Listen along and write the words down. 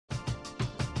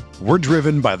We're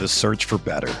driven by the search for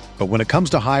better. But when it comes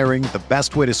to hiring, the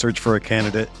best way to search for a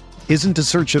candidate isn't to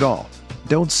search at all.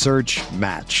 Don't search,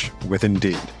 match with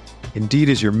Indeed. Indeed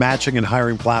is your matching and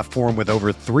hiring platform with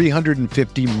over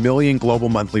 350 million global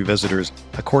monthly visitors,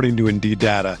 according to Indeed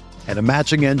data, and a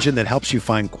matching engine that helps you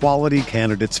find quality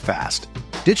candidates fast.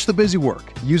 Ditch the busy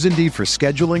work. Use Indeed for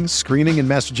scheduling, screening, and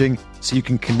messaging so you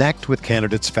can connect with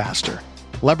candidates faster.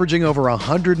 Leveraging over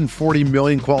 140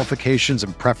 million qualifications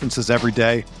and preferences every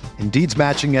day, Indeed's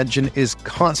matching engine is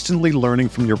constantly learning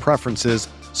from your preferences,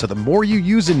 so the more you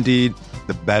use Indeed,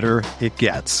 the better it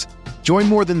gets. Join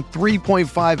more than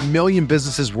 3.5 million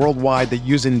businesses worldwide that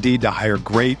use Indeed to hire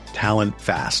great talent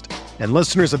fast. And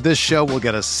listeners of this show will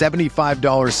get a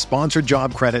 $75 sponsored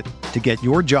job credit to get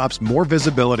your jobs more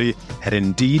visibility at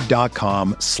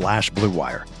Indeed.com/Blue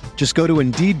Wire. Just go to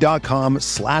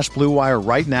Indeed.com/Blue Wire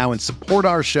right now and support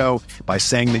our show by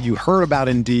saying that you heard about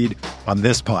Indeed on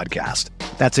this podcast.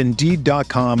 That's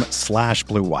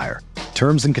Indeed.com/Blue Wire.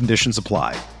 Terms and conditions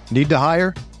apply. Need to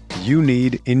hire? You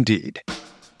need Indeed.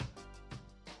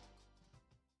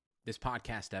 This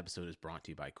podcast episode is brought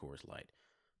to you by Coors Light.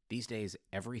 These days,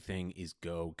 everything is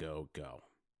go, go, go.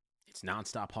 It's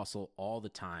nonstop hustle all the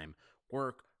time.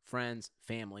 Work, friends,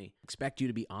 family, expect you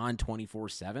to be on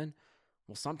 24/7.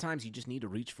 Well, sometimes you just need to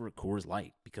reach for a Coors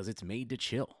Light because it's made to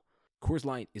chill. Coors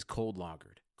Light is cold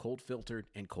lagered, cold filtered,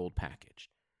 and cold packaged.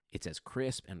 It's as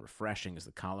crisp and refreshing as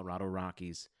the Colorado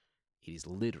Rockies. It is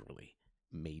literally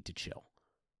made to chill.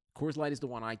 Coors Light is the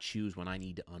one I choose when I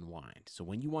need to unwind. So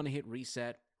when you want to hit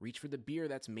reset, reach for the beer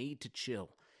that's made to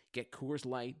chill. Get Coors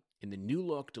Light in the new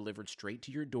look delivered straight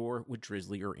to your door with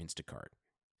Drizzly or Instacart.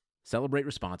 Celebrate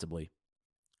responsibly.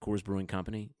 Coors Brewing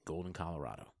Company, Golden,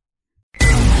 Colorado.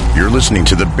 You're listening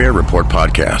to the Bear Report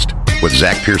podcast with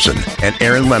Zach Pearson and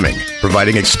Aaron Lemming,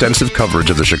 providing extensive coverage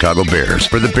of the Chicago Bears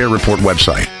for the Bear Report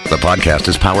website. The podcast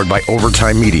is powered by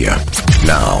Overtime Media.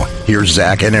 Now, here's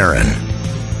Zach and Aaron.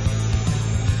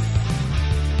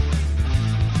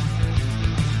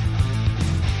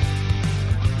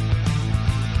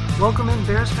 Welcome in,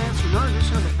 Bears fans, to another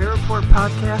edition of the Bear Report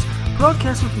podcast,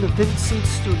 broadcasting from the Vivid Seats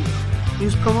studio.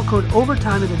 Use promo code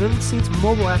OVERTIME in the Vivid Seats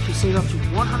mobile app to save up to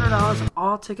 $100 on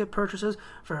all ticket purchases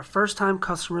for our first-time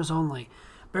customers only.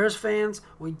 Bears fans,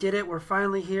 we did it. We're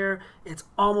finally here. It's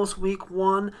almost week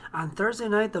one. On Thursday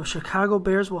night, the Chicago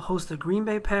Bears will host the Green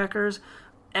Bay Packers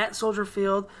at Soldier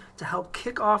Field to help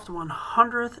kick off the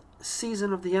 100th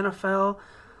season of the NFL.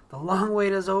 The long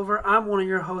wait is over. I'm one of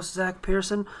your hosts, Zach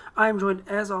Pearson. I am joined,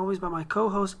 as always, by my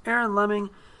co-host, Aaron Lemming.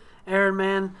 Aaron,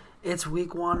 man, it's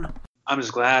week one. I'm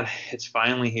just glad it's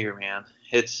finally here, man.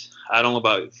 I don't know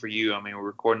about for you. I mean, we're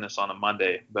recording this on a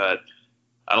Monday, but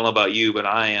I don't know about you, but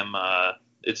I am.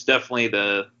 It's definitely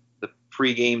the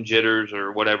pregame jitters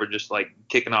or whatever. Just like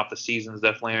kicking off the season's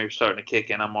definitely starting to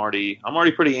kick in. I'm already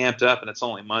pretty amped up, and it's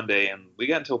only Monday, and we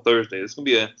got until Thursday. It's gonna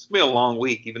be a long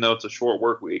week, even though it's a short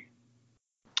work week.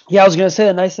 Yeah, I was going to say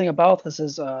the nice thing about this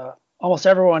is almost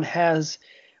everyone has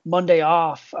Monday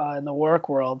off in the work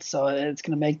world, so it's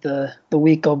going to make the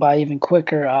week go by even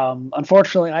quicker.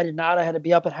 Unfortunately, I did not. I had to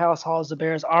be up at House Hall as the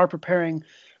Bears are preparing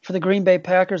for the Green Bay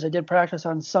Packers. They did practice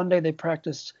on Sunday. They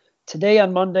practiced today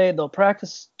on Monday. They'll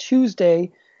practice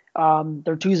Tuesday.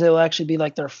 Their Tuesday will actually be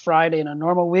like their Friday in a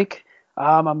normal week.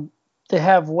 They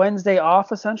have Wednesday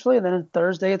off essentially, and then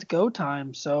Thursday it's go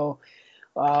time. So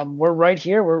we're right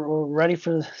here. We're ready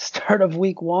for the start of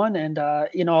week one. And,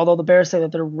 although the Bears say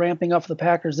that they're ramping up for the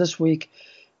Packers this week,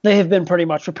 they have been pretty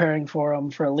much preparing for them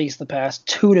for at least the past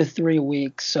 2 to 3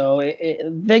 weeks. So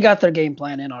they got their game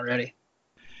plan in already.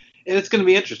 And it's going to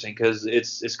be interesting because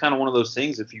it's kind of one of those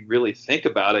things, if you really think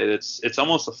about it, it's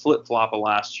almost a flip-flop of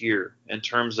last year in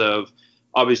terms of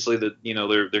obviously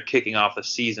they're kicking off the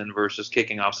season versus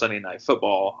kicking off Sunday Night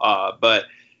Football. But,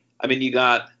 I mean, you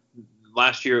got –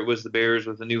 last year it was the Bears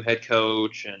with the new head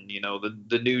coach and,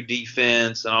 the new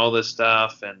defense and all this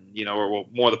stuff and, or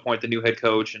more the point, the new head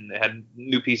coach, and they had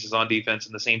new pieces on defense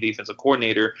and the same defensive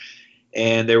coordinator.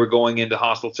 And they were going into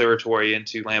hostile territory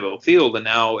into Lambeau Field, and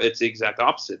now it's the exact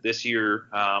opposite. This year,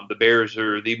 the Bears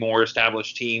are the more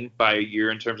established team by a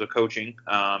year in terms of coaching,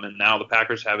 and now the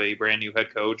Packers have a brand new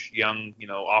head coach, young,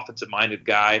 offensive-minded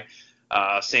guy.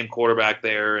 Same quarterback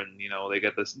there, and they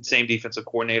got the same defensive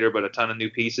coordinator, but a ton of new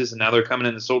pieces, and now they're coming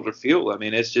into Soldier Field. I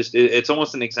mean, it's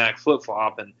almost an exact flip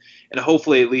flop, and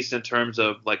hopefully, at least in terms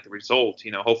of like the result,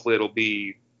 hopefully it'll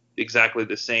be exactly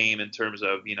the same in terms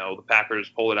of the Packers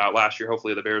pulled it out last year.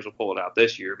 Hopefully the Bears will pull it out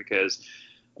this year because.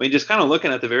 I mean, just kind of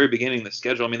looking at the very beginning of the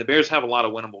schedule, I mean, the Bears have a lot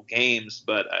of winnable games,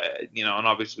 but, and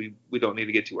obviously we don't need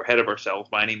to get too ahead of ourselves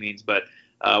by any means, but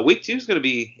Week 2 is going to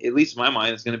be, at least in my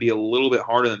mind, it's going to be a little bit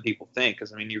harder than people think.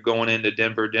 Because, I mean, you're going into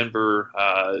Denver,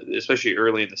 especially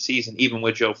early in the season, even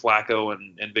with Joe Flacco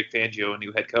and Vic Fangio, a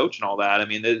new head coach and all that. I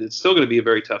mean, it's still going to be a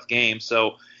very tough game.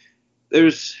 So I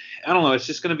don't know, it's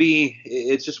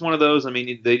just one of those. I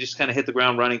mean, they just kind of hit the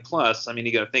ground running. Plus, I mean,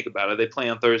 you got to think about it. They play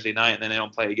on Thursday night, and then they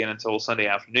don't play again until Sunday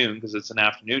afternoon because it's an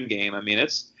afternoon game. I mean,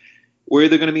 we're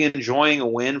either going to be enjoying a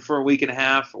win for a week and a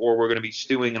half, or we're going to be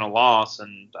stewing in a loss.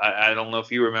 And I don't know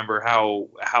if you remember how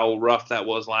rough that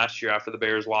was last year after the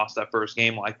Bears lost that first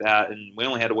game like that, and we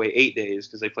only had to wait 8 days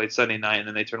because they played Sunday night and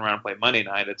then they turned around and played Monday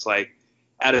night. It's like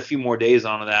add a few more days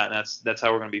onto that, and that's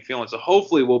how we're going to be feeling. So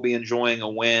hopefully we'll be enjoying a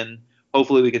win.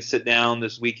 Hopefully we can sit down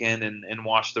this weekend and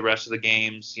watch the rest of the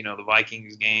games, the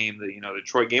Vikings game, the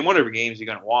Detroit game, whatever games you're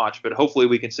going to watch. But hopefully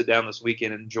we can sit down this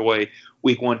weekend and enjoy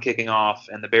week 1 kicking off,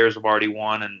 and the Bears have already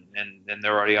won, and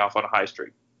they're already off on a high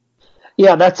streak.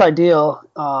 Yeah, that's ideal.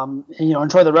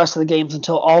 Enjoy the rest of the games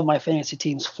until all of my fantasy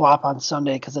teams flop on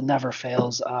Sunday, because it never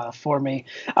fails for me.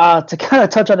 To kind of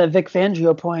touch on that Vic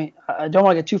Fangio point, I don't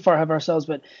want to get too far ahead of ourselves,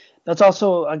 but that's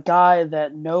also a guy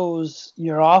that knows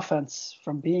your offense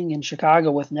from being in Chicago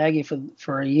with Nagy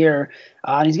for a year.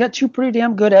 And he's got 2 pretty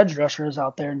damn good edge rushers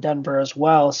out there in Denver as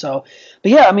well. So,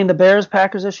 but yeah, I mean, the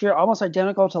Bears-Packers this year, almost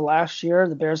identical to last year.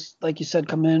 The Bears, like you said,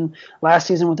 come in last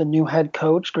season with a new head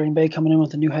coach. Green Bay coming in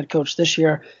with a new head coach this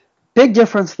year. Big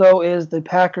difference, though, is the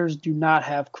Packers do not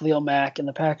have Khalil Mack, and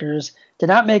the Packers did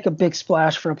not make a big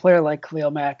splash for a player like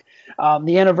Khalil Mack.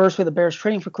 The anniversary of the Bears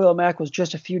trading for Khalil Mack was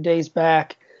just a few days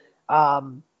back.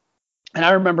 And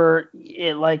I remember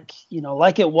it like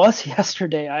it was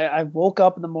yesterday. I woke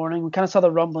up in the morning. We kind of saw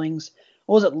the rumblings.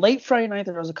 What was it, late Friday night?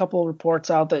 There was a couple of reports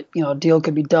out that, a deal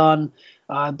could be done.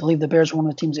 I believe the Bears were one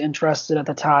of the teams interested at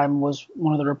the time, was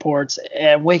one of the reports.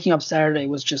 And waking up Saturday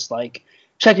was just like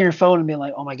checking your phone and being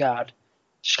like, oh my God,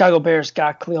 Chicago Bears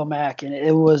got Khalil Mack. And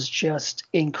it was just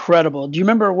incredible. Do you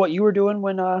remember what you were doing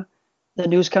when the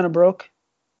news kind of broke?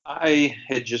 I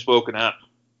had just woken up.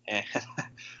 And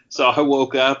so I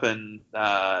woke up and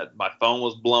my phone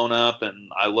was blown up,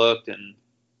 and I looked, and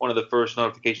one of the first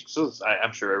notifications,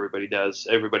 I'm sure everybody does.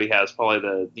 Everybody has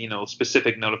probably the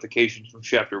specific notifications from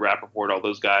Schefter, Rappaport, all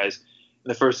those guys. And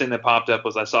the first thing that popped up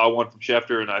was I saw one from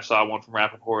Schefter and I saw one from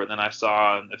Rappaport, and then I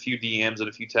saw a few DMs and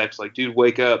a few texts like, dude,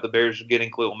 wake up, the Bears are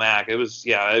getting Khalil Mack.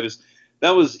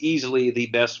 That was easily the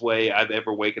best way I've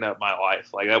ever waken up in my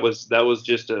life. Like that was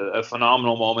just a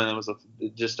phenomenal moment. It was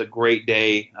just a great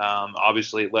day.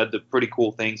 Obviously, it led to pretty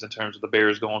cool things in terms of the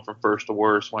Bears going from first to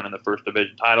worst, winning the first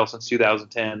division title since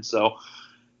 2010. So,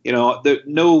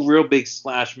 no real big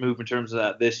splash move in terms of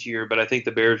that this year, but I think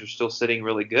the Bears are still sitting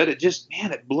really good.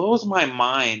 It blows my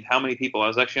mind how many people. I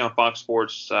was actually on Fox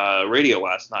Sports radio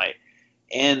last night,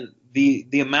 and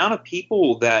the amount of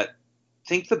people that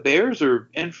think the Bears are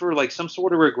in for like some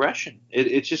sort of regression.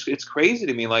 It's crazy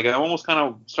to me. Like I'm almost kind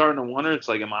of starting to wonder. It's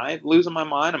like, am I losing my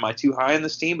mind? Am I too high in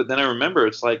this team? But then I remember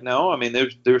it's like, no. I mean,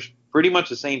 there's pretty much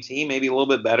the same team, maybe a little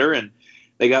bit better, and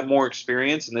they got more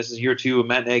experience. And this is year 2 of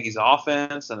Matt Nagy's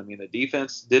offense. And I mean, the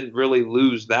defense didn't really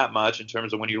lose that much in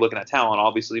terms of when you're looking at talent.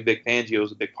 Obviously, Vic Fangio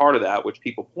is a big part of that, which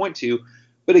people point to.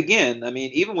 But again, I mean,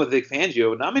 even with Vic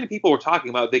Fangio, not many people were talking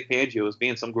about Vic Fangio as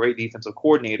being some great defensive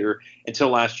coordinator until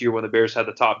last year when the Bears had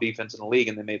the top defense in the league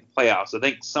and they made the playoffs. I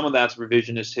think some of that's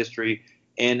revisionist history.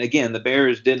 And again, the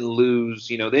Bears didn't lose,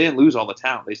 they didn't lose all the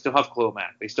talent. They still have Khalil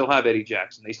Mack. They still have Eddie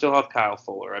Jackson. They still have Kyle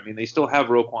Fuller. I mean, they still have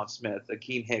Roquan Smith,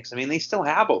 Akeem Hicks. I mean, they still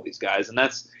have all these guys. And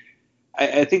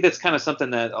I think that's kind of something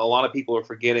that a lot of people are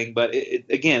forgetting. But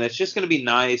again, it's just going to be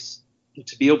nice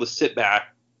to be able to sit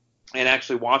back and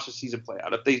actually watch the season play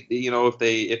out. If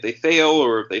they fail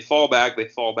or if they fall back, they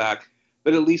fall back.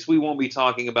 But at least we won't be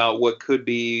talking about what could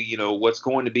be, what's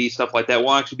going to be, stuff like that.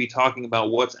 We'll actually be talking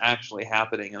about what's actually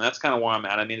happening, and that's kind of where I'm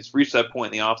at. I mean, it's reached that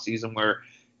point in the offseason where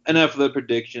enough of the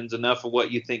predictions, enough of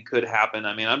what you think could happen.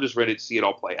 I mean, I'm just ready to see it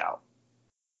all play out.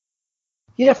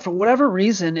 Yeah, for whatever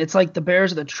reason, it's like the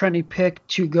Bears are the trendy pick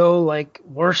to go like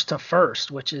worst to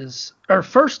first, or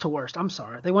first to worst. I'm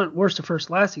sorry, they went worst to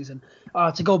first last season.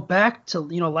 To go back to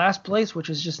last place, which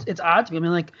is just, it's odd to me. I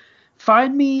mean, like,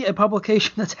 find me a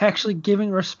publication that's actually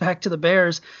giving respect to the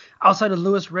Bears outside of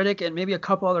Louis Riddick and maybe a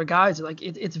couple other guys. Like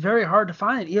it's very hard to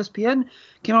find. ESPN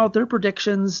came out with their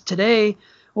predictions today.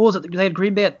 What was it? They had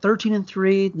Green Bay at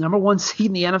 13-3, number 1 seed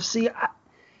in the NFC.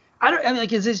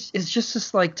 It's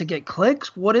just like to get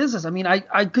clicks. What is this? I mean,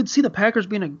 I could see the Packers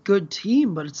being a good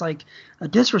team, but it's like a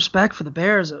disrespect for the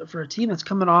Bears, for a team that's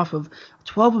coming off of a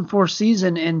 12-4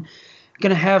 season and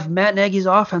going to have Matt Nagy's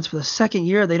offense for the second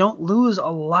year. They don't lose a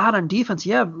lot on defense.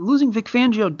 Yeah, losing Vic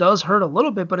Fangio does hurt a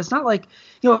little bit, but it's not like,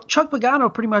 Chuck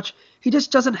Pagano pretty much, he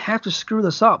just doesn't have to screw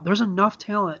this up. There's enough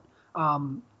talent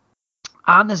on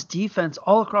this defense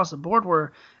all across the board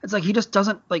where it's like he just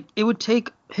doesn't, like, it would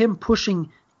take him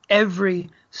pushing every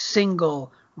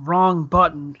single wrong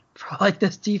button for like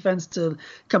this defense to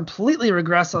completely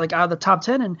regress like out of the top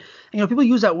 10. And people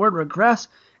use that word regress,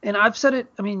 and I've said it,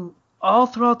 I mean, all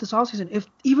throughout this offseason,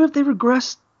 even if they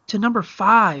regress to number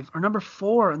 5 or number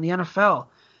 4 in the NFL,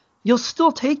 you'll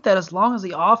still take that as long as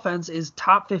the offense is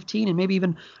top 15 and maybe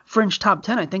even fringe top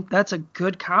 10. I think that's a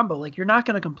good combo. Like, you're not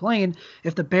going to complain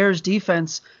if the Bears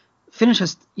defense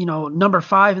finishes, number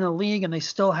 5 in the league and they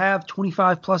still have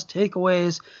 25 plus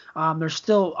takeaways. They're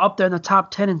still up there in the top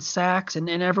 10 in sacks and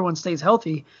everyone stays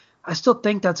healthy. I still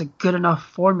think that's a good enough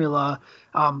formula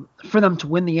for them to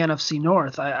win the NFC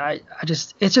North.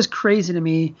 It's just crazy to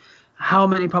me how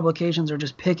many publications are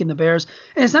just picking the Bears.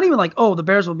 And it's not even like, the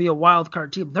Bears will be a wild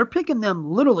card team. They're picking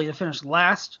them literally to finish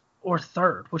last or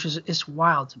third, which is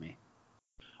wild to me.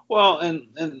 Well,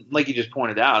 and like you just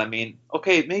pointed out, I mean,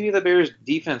 okay, maybe the Bears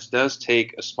defense does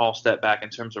take a small step back in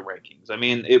terms of rankings. I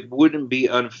mean, it wouldn't be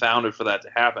unfounded for that to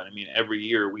happen. I mean, every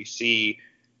year we see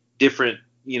different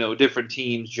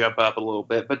teams jump up a little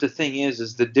bit. But the thing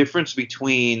is the difference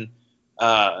between,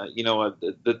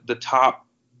 the top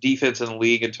defense in the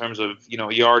league in terms of,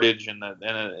 yardage and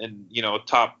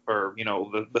top or,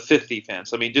 the fifth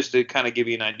defense. I mean, just to kind of give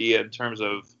you an idea in terms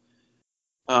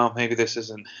of, maybe this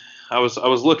isn't, I was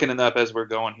looking it up as we're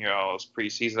going here. It's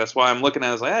preseason. That's why I'm looking at it.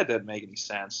 I was like, that doesn't make any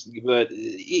sense. But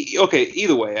okay,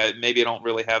 either way, maybe I don't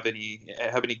really have any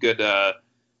good.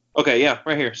 Okay, yeah,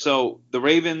 right here. So the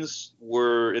Ravens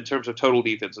were, in terms of total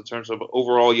defense, in terms of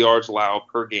overall yards allowed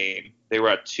per game, they were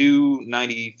at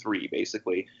 293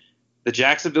 basically. The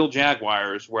Jacksonville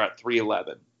Jaguars were at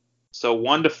 311. So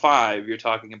 1 to 5, you're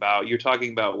talking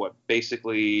about what,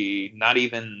 basically not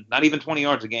even 20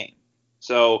 yards a game.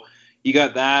 So you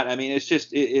got that. I mean, it's just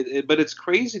but it's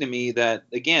crazy to me that,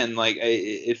 again, like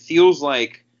it feels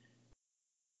like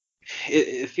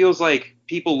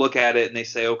people look at it and they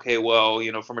say, okay, well,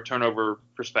 from a turnover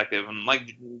perspective, and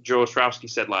like Joe Ostrowski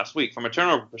said last week, from a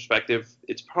turnover perspective,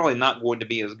 it's probably not going to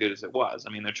be as good as it was.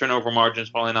 I mean, their turnover margin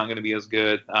is probably not going to be as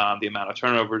good. The amount of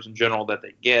turnovers in general that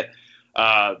they get,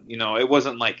 it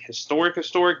wasn't like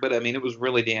historic, but I mean, it was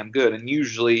really damn good. And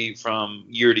usually from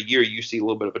year to year, you see a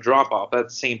little bit of a drop off. But at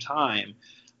the same time,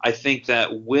 I think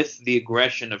that with the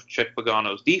aggression of Chuck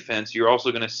Pagano's defense, you're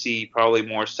also going to see probably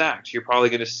more sacks. You're probably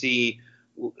going to see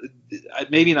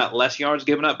maybe not less yards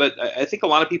given up, but I think a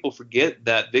lot of people forget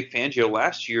that Vic Fangio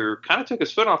last year kind of took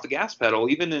his foot off the gas pedal,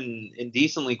 even in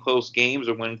decently close games,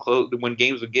 or when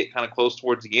games would get kind of close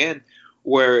towards the end,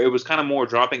 where it was kind of more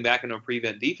dropping back into a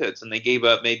prevent defense, and they gave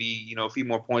up maybe a few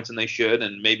more points than they should,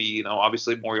 and maybe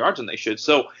obviously more yards than they should.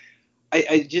 So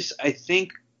I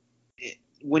think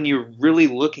when you're really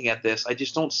looking at this, I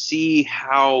just don't see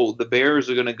how the Bears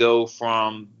are going to go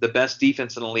from the best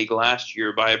defense in the league last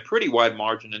year by a pretty wide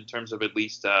margin in terms of at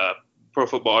least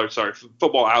Football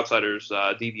Outsiders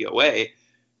DVOA,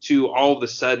 to all of a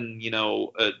sudden,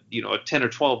 a 10 or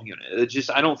 12 unit.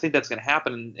 I don't think that's going to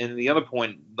happen. And the other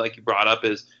point, like you brought up,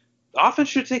 is the offense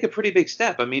should take a pretty big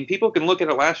step. I mean, people can look at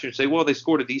it last year and say, well, they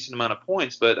scored a decent amount of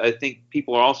points, but I think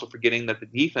people are also forgetting that the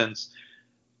defense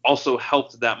also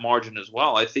helped that margin as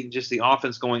well. I think just the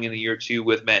offense going into year 2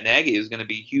 with Matt Nagy is going to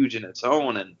be huge in its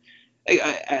own. And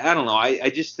I don't know. I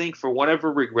just think for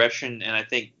whatever regression, and I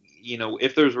think,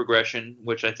 if there's regression,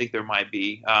 which I think there might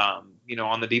be,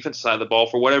 on the defense side of the ball,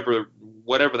 for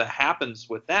whatever that happens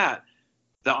with that,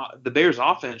 the Bears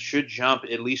offense should jump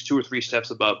at least 2 or 3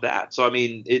 steps above that. So, I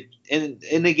mean,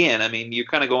 and again, I mean, you're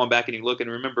kind of going back and you look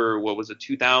and remember, what was it,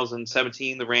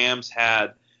 2017, the Rams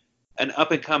had an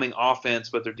up-and-coming offense,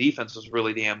 but their defense was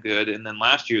really damn good. And then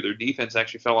last year, their defense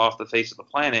actually fell off the face of the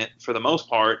planet for the most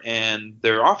part, and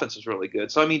their offense was really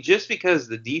good. So, I mean, just because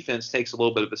the defense takes a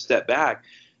little bit of a step back,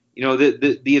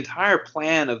 the entire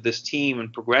plan of this team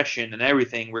and progression and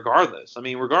everything, regardless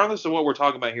of what we're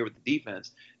talking about here with the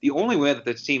defense, the only way that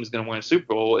this team is going to win a Super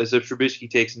Bowl is if Trubisky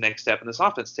takes the next step and this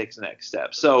offense takes the next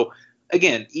step. So,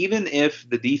 again, even if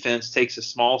the defense takes a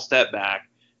small step back,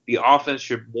 the offense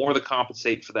should more than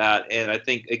compensate for that. And I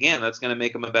think, again, that's going to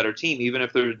make them a better team, even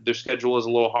if their schedule is a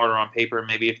little harder on paper.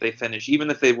 Maybe if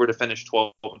they were to finish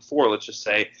 12-4, let's just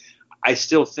say, I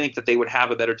still think that they would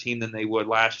have a better team than they would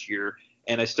last year.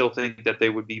 And I still think that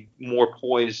they would be more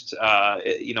poised,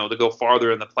 to go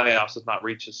farther in the playoffs, if not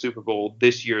reach the Super Bowl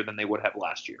this year, than they would have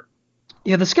last year.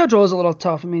 Yeah, the schedule is a little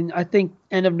tough. I mean, I think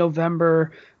end of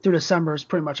November through December is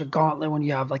pretty much a gauntlet when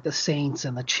you have like the Saints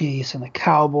and the Chiefs and the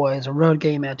Cowboys, a road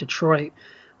game at Detroit,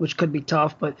 which could be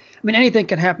tough. But I mean, anything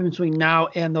can happen between now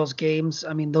and those games.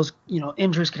 I mean, those,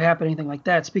 injuries could happen, anything like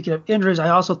that. Speaking of injuries, I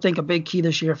also think a big key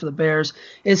this year for the Bears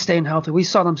is staying healthy. We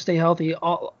saw them stay healthy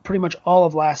pretty much all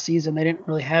of last season. They didn't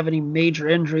really have any major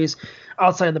injuries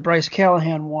outside of the Bryce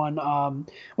Callahan one,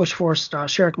 which forced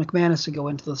Sherrick McManus to go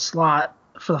into the slot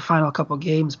for the final couple of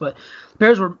games. But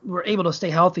Bears were able to stay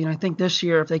healthy, and I think this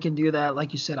year, if they can do that,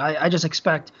 like you said, I just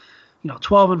expect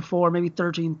 12-4, maybe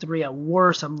 13-3 at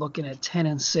worst. I'm looking at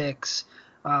 10-6.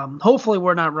 Hopefully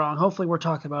we're not wrong. Hopefully we're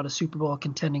talking about a Super Bowl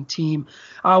contending team.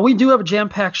 We do have a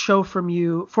jam-packed show for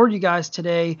you guys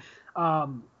today.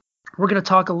 We're going to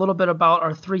talk a little bit about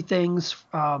our three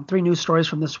news stories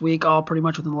from this week, all pretty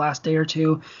much within the last day or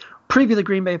two. Preview the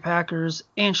Green Bay Packers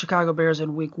and Chicago Bears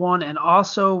in Week 1, and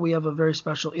also we have a very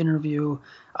special interview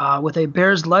with a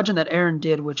Bears legend that Aaron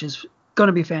did, which is going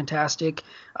to be fantastic.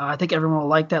 I think everyone will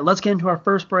like that. Let's get into our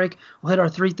first break. We'll hit our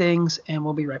three things, and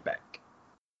we'll be right back.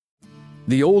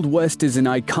 The Old West is an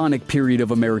iconic period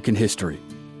of American history.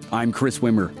 I'm Chris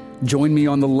Wimmer. Join me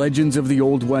on the Legends of the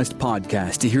Old West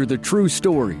podcast to hear the true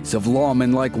stories of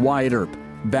lawmen like Wyatt Earp,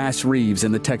 Bass Reeves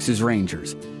and the Texas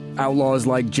Rangers, outlaws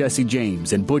like Jesse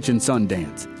James and Butch and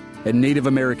Sundance, and Native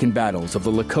American battles of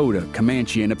the Lakota,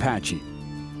 Comanche, and Apache.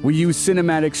 We use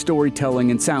cinematic storytelling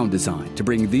and sound design to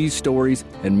bring these stories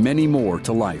and many more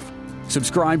to life.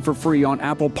 Subscribe for free on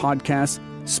Apple Podcasts,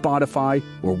 Spotify,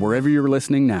 or wherever you're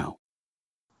listening now.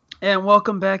 And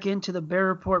welcome back into the Bear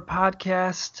Report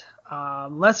podcast.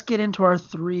 Let's get into our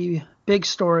three big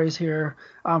stories here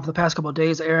for the past couple of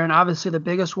days, Aaron. Obviously, the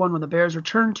biggest one when the Bears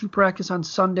returned to practice on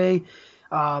Sunday.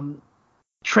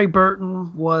 Trey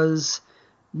Burton was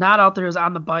not out there. He was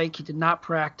on the bike. He did not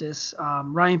practice.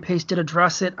 Ryan Pace did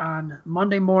address it on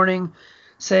Monday morning,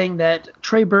 saying that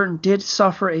Trey Burton did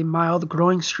suffer a mild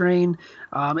groin strain.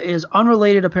 It is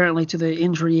unrelated, apparently, to the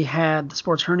injury he had, the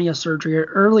sports hernia surgery,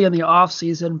 early in the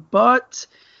offseason, but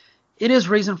it is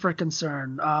reason for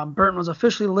concern. Burton was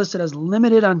officially listed as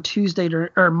limited on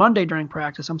Monday during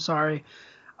practice,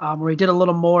 where he did a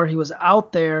little more. He was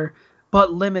out there,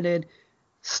 but limited.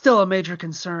 Still a major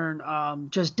concern,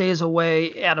 just days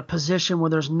away at a position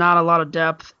where there's not a lot of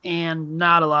depth and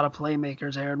not a lot of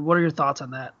playmakers, Aaron. What are your thoughts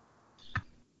on that?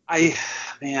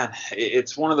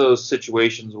 It's one of those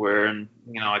situations where, and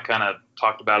I kind of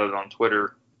talked about it on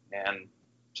Twitter, and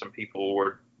some people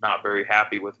were not very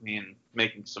happy with me and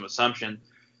making some assumption.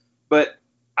 But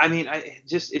I mean,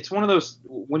 it's one of those,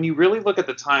 when you really look at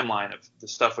the timeline of the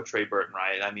stuff with Trey Burton,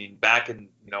 right? I mean, back in,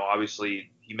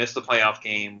 obviously he missed the playoff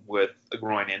game with a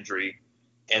groin injury,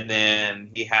 and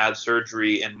then he had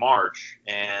surgery in March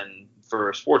and for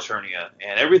a sports hernia.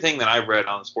 And everything that I've read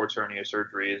on the sports hernia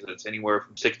surgery is that it's anywhere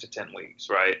from 6 to 10 weeks,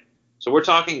 right? So we're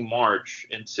talking March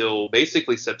until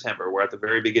basically September. We're at the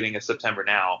very beginning of September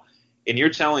now. And you're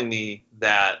telling me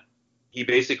that he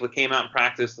basically came out and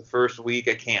practiced the first week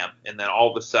at camp, and then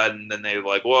all of a sudden, then they were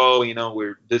like, "Whoa,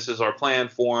 this is our plan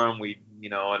for him."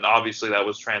 And obviously that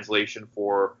was translation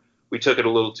for we took it a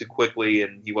little too quickly,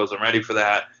 and he wasn't ready for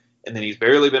that. And then he's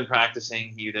barely been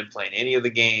practicing. He didn't play in any of the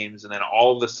games, and then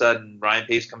all of a sudden, Ryan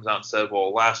Pace comes out and said,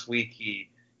 "Well, last week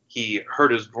he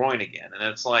hurt his groin again," and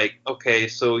it's like, okay,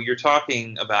 so you're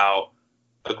talking about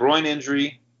a groin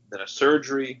injury, then a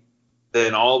surgery.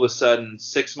 Then all of a sudden,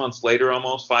 6 months later,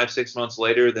 almost 5-6 months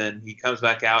later, then he comes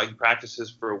back out. He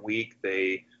practices for a week.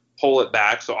 They pull it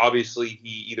back. So obviously he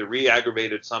either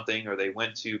re-aggravated something or they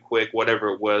went too quick, whatever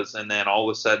it was. And then all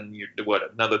of a sudden,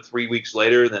 another 3 weeks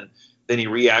later, then he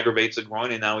re-aggravates a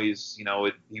groin, and now he's,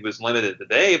 he was limited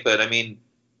today. But I mean,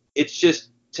 it's just,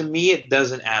 to me, it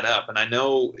doesn't add up. And I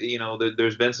know,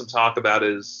 there's been some talk about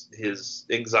his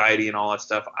anxiety and all that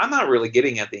stuff. I'm not really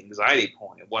getting at the anxiety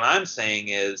point. What I'm saying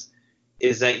is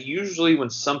that usually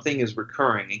when something is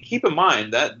recurring, and keep in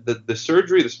mind that the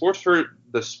surgery,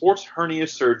 the sports hernia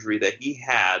surgery that he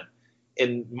had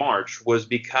in March was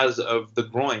because of the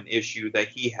groin issue that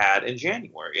he had in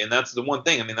January. And that's the one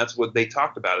thing. I mean, that's what they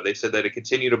talked about it. They said that it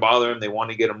continued to bother him. They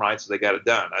wanted to get him right, so they got it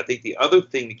done. I think the other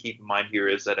thing to keep in mind here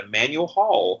is that Emmanuel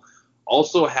Hall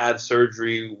also had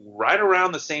surgery right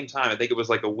around the same time. I think it was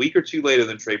like a week or two later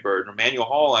than Trey Burton. Emmanuel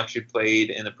Hall actually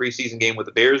played in the preseason game with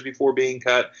the Bears before being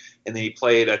cut, and then he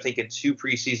played, I think, in 2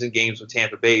 preseason games with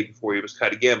Tampa Bay before he was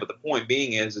cut again. But the point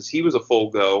being is he was a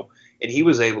full go, and he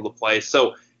was able to play.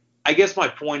 So I guess my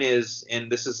point is, and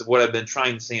this is what I've been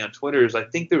trying to say on Twitter, is I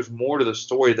think there's more to the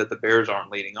story that the Bears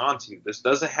aren't leading on to. This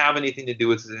doesn't have anything to do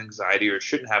with his anxiety, or it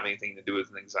shouldn't have anything to do with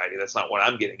his anxiety. That's not what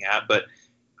I'm getting at. But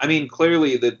I mean,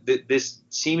 clearly this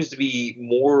seems to be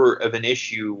more of an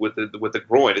issue with the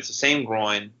groin. It's the same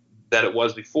groin that it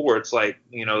was before. It's like,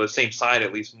 the same side,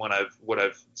 at least from what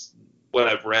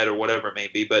I've read or whatever it may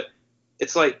be. But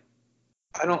it's like,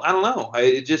 I don't know.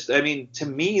 To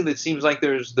me, it seems like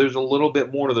there's a little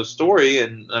bit more to the story,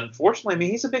 and unfortunately, I mean,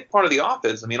 he's a big part of the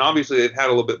offense. I mean, obviously, they've had a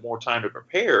little bit more time to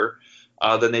prepare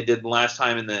than they did last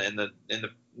time in the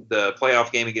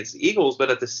playoff game against the Eagles. But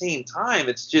at the same time,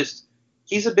 it's just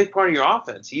he's a big part of your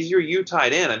offense. He's your U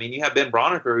tight end. I mean, you have Ben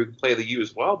Braunecker who can play the U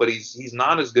as well, but he's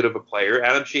not as good of a player.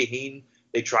 Adam Shaheen,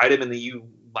 they tried him in the U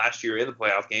last year in the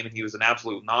playoff game, and he was an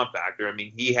absolute non-factor. I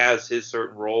mean, he has his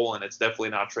certain role, and it's definitely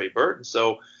not Trey Burton.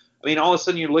 So, I mean, all of a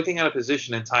sudden you're looking at a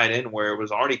position in tight end where it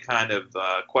was already kind of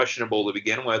questionable to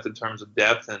begin with in terms of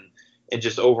depth and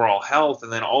just overall health,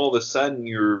 and then all of a sudden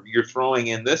you're throwing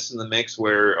in this in the mix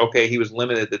where, okay, he was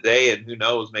limited today, and who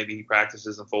knows, maybe he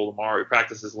practices in full tomorrow, he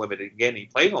practices limited again, he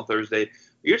plays on Thursday.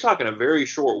 You're talking a very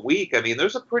short week. I mean,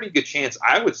 there's a pretty good chance,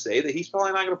 I would say, that he's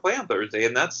probably not going to play on Thursday,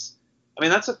 and that's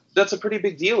a pretty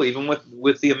big deal, even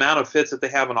with the amount of fits that they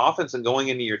have on offense and going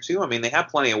into year two. I mean, they have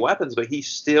plenty of weapons, but he's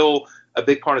still a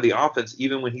big part of the offense,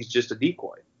 even when he's just a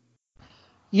decoy.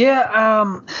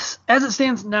 Yeah, as it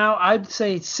stands now, I'd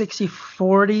say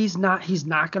 60-40. He's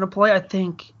not going to play. I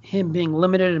think him being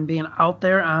limited and being out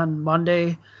there on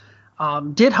Monday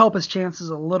did help his chances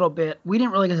a little bit. We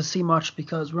didn't really get to see much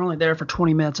because we're only there for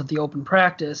 20 minutes at the open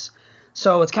practice.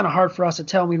 So it's kind of hard for us to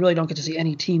tell. We really don't get to see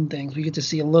any team things. We get to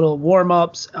see a little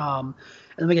warm-ups, and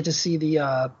we get to see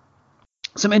the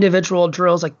some individual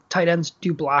drills, like tight ends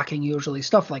do blocking usually,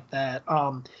 stuff like that.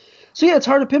 So, yeah, it's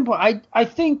hard to pinpoint. I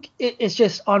think it's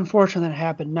just unfortunate that it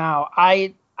happened now.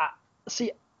 I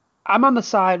see. I'm on the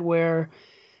side where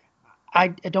I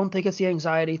don't think it's the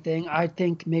anxiety thing. I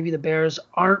think maybe the Bears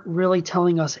aren't really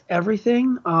telling us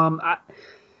everything.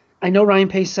 I know Ryan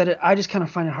Pace said it. I just kind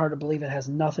of find it hard to believe it has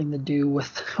nothing to do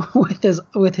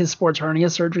with his sports hernia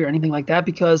surgery or anything like that,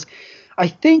 because I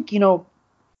think,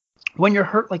 when you're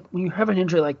hurt, like when you have an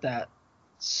injury like that,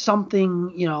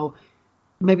 something,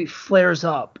 maybe flares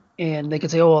up and they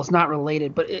could say, oh, well, it's not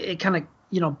related, but it kind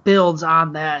of, builds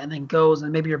on that and then goes,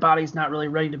 and maybe your body's not really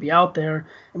ready to be out there,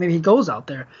 and maybe he goes out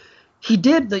there. He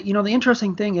did the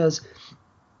interesting thing is,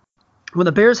 when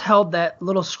the Bears held that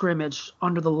little scrimmage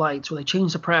under the lights where they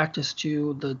changed the practice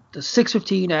to the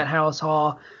 6:15 at Hallis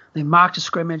Hall, they mocked a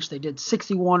scrimmage. They did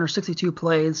 61 or 62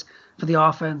 plays for the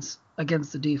offense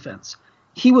against the defense.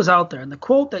 He was out there. And the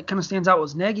quote that kind of stands out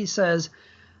was Nagy says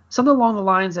something along the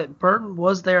lines that Burton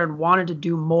was there and wanted to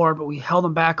do more, but we held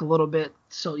him back a little bit.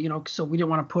 So, so we didn't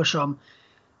want to push him.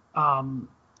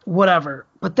 Whatever.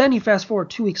 But then you fast forward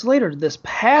 2 weeks later, this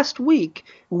past week,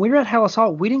 when we were at Hallis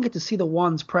Hall, we didn't get to see the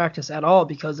ones practice at all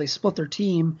because they split their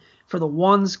team for the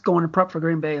ones going to prep for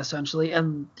Green Bay, essentially,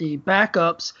 and the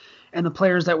backups and the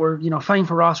players that were, fighting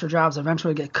for roster jobs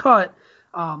eventually get cut,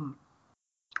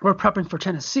 were prepping for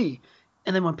Tennessee.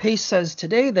 And then when Pace says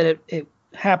today that it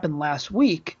happened last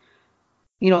week,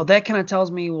 that kind of tells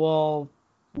me, well,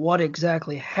 what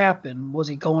exactly happened? Was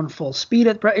he going full speed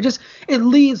at practice? It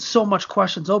leaves so much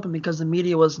questions open because the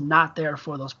media was not there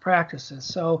for those practices.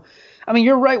 So, I mean,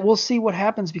 you're right. We'll see what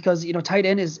happens because, tight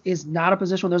end is not a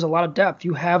position where there's a lot of depth.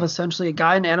 You have essentially a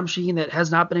guy in Adam Shaheen that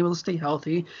has not been able to stay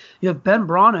healthy. You have Ben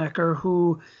Braunecker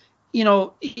who,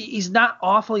 he's not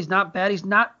awful. He's not bad. He's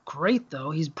not great,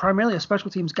 though. He's primarily a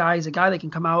special teams guy. He's a guy that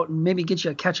can come out and maybe get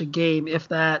you a catch a game, if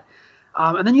that.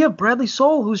 And then you have Bradley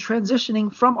Soul, who's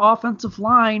transitioning from offensive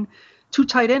line to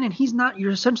tight end, and he's not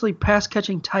your essentially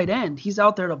pass-catching tight end. He's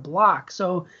out there to block.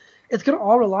 So it's going to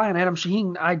all rely on Adam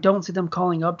Shaheen. I don't see them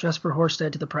calling up Jesper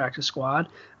Horsted to the practice squad,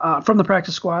 from the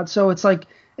practice squad. So it's like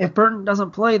if Burton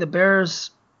doesn't play, the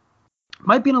Bears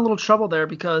might be in a little trouble there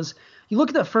because you look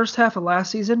at the first half of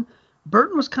last season,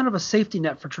 Burton was kind of a safety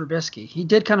net for Trubisky. He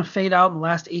did kind of fade out in the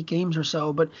last 8 games or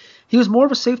so, but he was more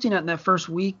of a safety net in that first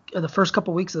week, the first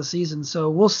couple weeks of the season. So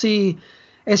we'll see.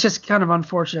 It's just kind of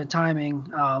unfortunate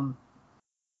timing. And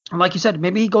like you said,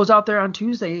 maybe he goes out there on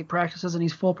Tuesday, practices, and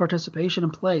he's full participation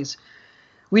and plays.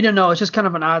 We don't know. It's just kind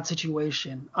of an odd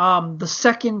situation. The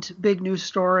second big news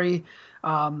story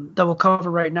that we'll cover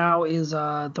right now is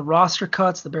the roster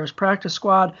cuts, the Bears practice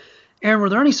squad. Aaron, were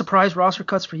there any surprise roster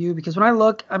cuts for you? Because when I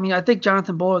look, I think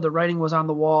Jonathan Buller, the writing was on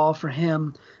the wall for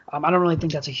him. I don't really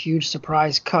think that's a huge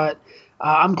surprise cut.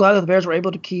 I'm glad that the Bears were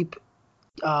able to keep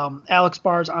Alex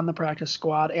Bars on the practice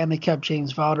squad, and they kept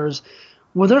James Wouters.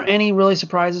 Were there any really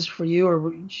surprises for you,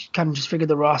 or you kind of just figured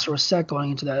the roster was set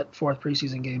going into that 4th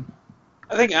preseason game?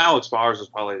 I think Alex Bars was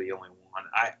probably the only one.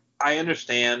 I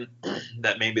understand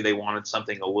that maybe they wanted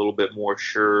something a little bit more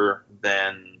sure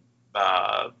than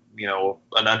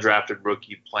an undrafted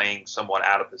rookie playing somewhat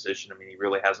out of position. I mean, he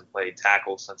really hasn't played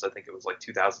tackle since I think it was like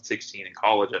 2016 in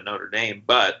college at Notre Dame.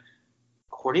 But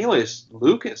Cornelius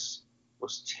Lucas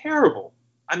was terrible.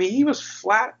 I mean, he was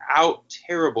flat out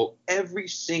terrible every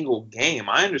single game.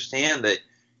 I understand that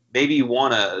maybe you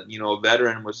want a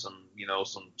veteran with some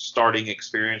starting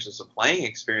experience and some playing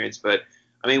experience, but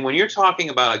I mean, when you're talking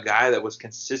about a guy that was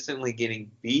consistently getting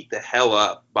beat the hell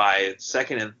up by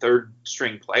second and third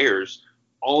string players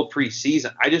all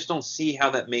preseason, I just don't see how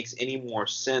that makes any more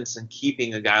sense than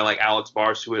keeping a guy like Alex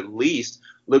Bars, who at least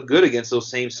looked good against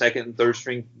those same second and third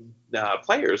string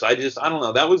players. I don't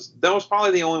know. That was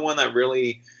probably the only one that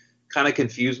really kind of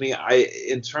confused me.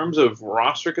 In terms of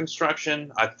roster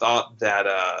construction, I thought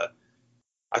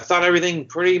everything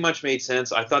pretty much made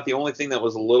sense. I thought the only thing that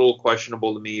was a little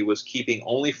questionable to me was keeping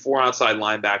only 4 outside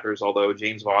linebackers, although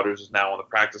James Waters is now on the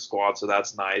practice squad, so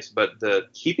that's nice. But the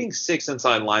keeping 6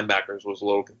 inside linebackers was a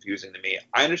little confusing to me.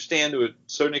 I understand to a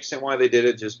certain extent why they did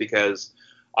it, just because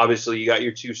obviously you got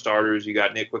your 2 starters. You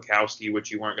got Nick Witkowski,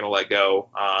 which you weren't going to let go.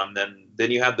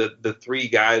 Then you had the 3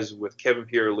 guys with Kevin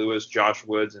Pierre-Louis, Josh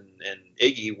Woods, and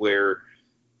Iggy, where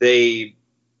they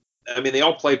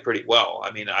all played pretty well.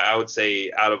 I mean, I would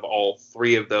say out of all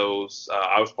 3 of those,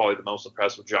 I was probably the most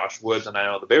impressed with Josh Woods, and I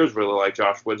know the Bears really like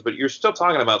Josh Woods, but you're still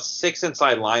talking about 6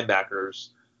 inside linebackers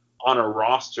on a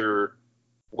roster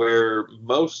where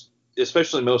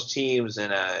especially most teams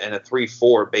in a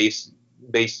 3-4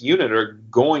 base unit are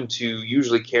going to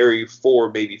usually carry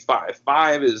 4, maybe 5.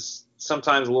 5 is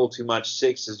sometimes a little too much.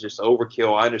 6 is just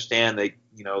overkill. I understand they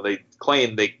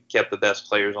claim they kept the best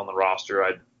players on the roster.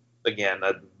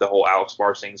 The whole Alex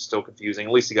Bars thing is still confusing.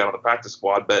 At least he got on the practice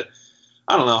squad, but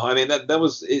I don't know. I mean, that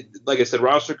was it. Like I said,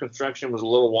 roster construction was a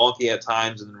little wonky at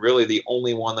times, and really the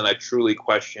only one that I truly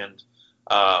questioned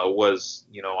was,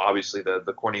 obviously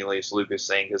the Cornelius Lucas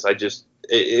thing, because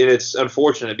it's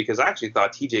unfortunate because I actually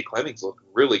thought TJ Clemmings looked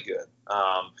really good.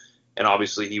 And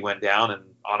obviously he went down and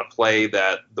on a play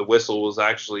that the whistle was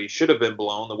actually should have been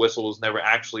blown. The whistle was never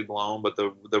actually blown, but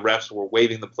the refs were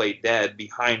waving the play dead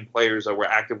behind players that were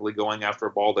actively going after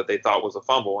a ball that they thought was a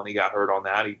fumble, and he got hurt on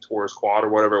that. He tore his quad or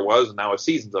whatever it was, and now his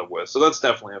season's over with. So that's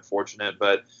definitely unfortunate,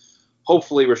 but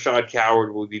hopefully Rashad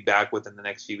Coward will be back within the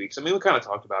next few weeks. I mean, we kind of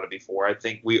talked about it before. I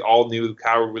think we all knew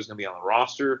Coward was going to be on the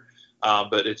roster,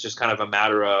 but it's just kind of a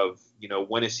matter of,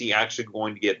 when is he actually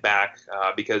going to get back?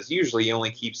 Because usually he only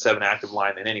keeps 7 active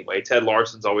linemen anyway. Ted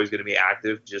Larson's always going to be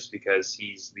active just because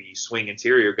he's the swing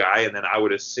interior guy. And then I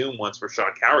would assume once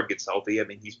Rashad Coward gets healthy, I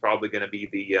mean, he's probably going to be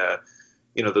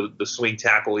the swing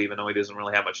tackle, even though he doesn't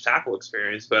really have much tackle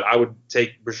experience. But I would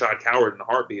take Rashad Coward in a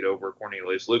heartbeat over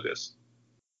Cornelius Lucas.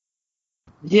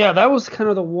 Yeah, that was kind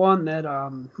of the one that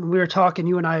when we were talking,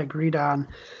 you and I agreed on,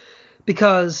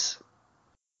 because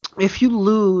if you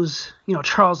lose,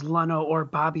 Charles Leno or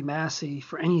Bobby Massey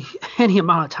for any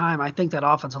amount of time, I think that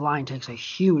offensive line takes a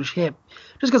huge hit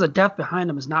just because the depth behind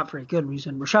them is not very good.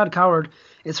 Reason Rashad Coward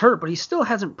is hurt, but he still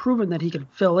hasn't proven that he can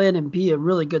fill in and be a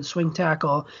really good swing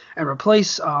tackle and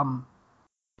replace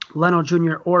Leno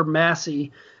Jr. or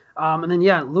Massey. And then,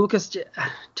 Lucas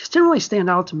just didn't really stand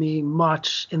out to me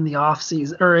much in the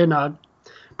offseason or in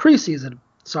preseason.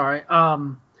 Sorry.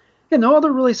 No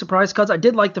other really surprise cuts. I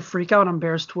did like the freak out on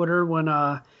Bears Twitter when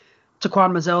Taquan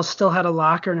Mazzell still had a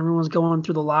locker and everyone was going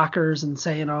through the lockers and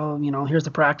saying, here's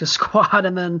the practice squad.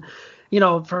 And then,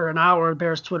 for an hour,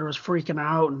 Bears Twitter was freaking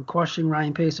out and questioning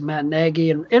Ryan Pace and Matt Nagy,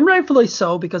 and rightfully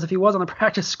so, because if he was on the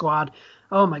practice squad,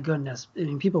 oh my goodness, I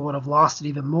mean, people would have lost it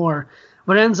even more.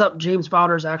 But it ends up James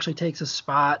Bowders actually takes a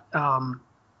spot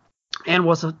and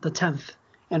was the 10th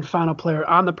and final player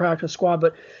on the practice squad.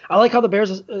 But I like how the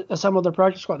Bears assembled their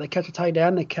practice squad. They kept a tight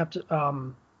end. They kept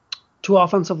 2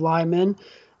 offensive linemen.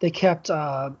 They kept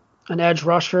an edge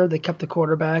rusher. They kept the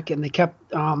quarterback. And they kept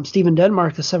Steven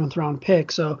Denmark, the 7th-round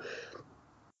pick. So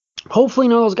hopefully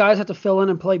none of those guys have to fill in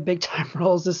and play big-time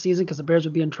roles this season, because the Bears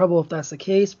would be in trouble if that's the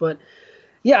case. But,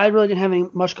 I really didn't have any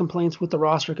much complaints with the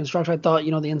roster construction. I thought,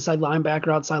 the inside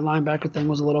linebacker, outside linebacker thing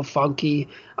was a little funky.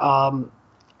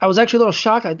 I was actually a little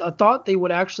shocked. I thought they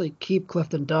would actually keep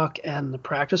Clifton Duck and the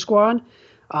practice squad.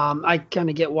 I kind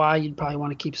of get why you'd probably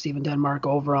want to keep Steven Denmark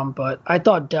over him, but I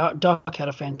thought Duck had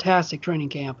a fantastic training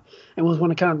camp and was one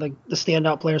of kind of the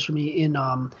standout players for me in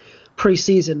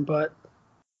preseason. But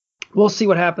we'll see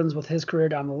what happens with his career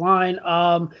down the line.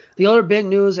 The other big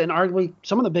news, and arguably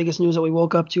some of the biggest news that we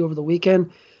woke up to over the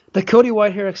weekend, the Cody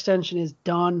Whitehair extension is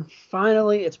done.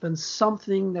 Finally, it's been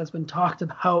something that's been talked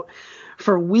about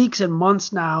for weeks and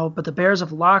months now, but the Bears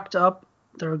have locked up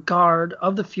their guard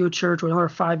of the future to another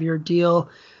 5-year deal.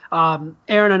 Aaron,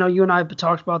 I know you and I have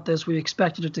talked about this. We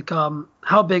expected it to come.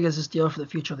 How big is this deal for the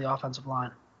future of the offensive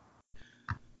line?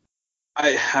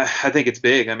 I think it's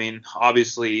big. I mean,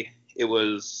 obviously it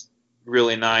was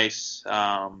really nice.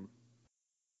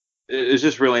 It was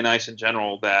just really nice in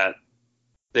general that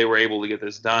they were able to get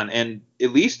this done. And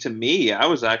at least to me, I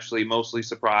was actually mostly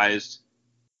surprised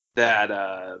that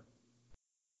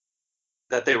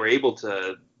that they were able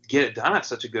to get it done at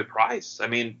such a good price. I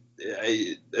mean,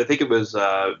 I think it was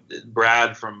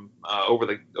Brad from Over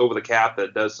the Cap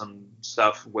that does some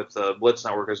stuff with the Blitz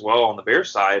Network as well on the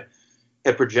Bears side,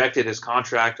 had projected his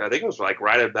contract. I think it was like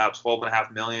right at about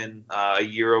 $12.5 million a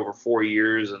year over 4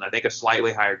 years, and I think a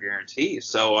slightly higher guarantee.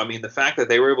 So, I mean, the fact that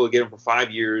they were able to get him for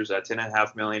 5 years at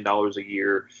 $10.5 million a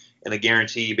year, and the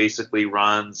guarantee basically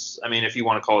runs, I mean, if you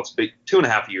want to call it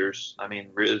 2.5 years, I mean,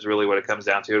 is really what it comes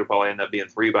down to. It'll probably end up being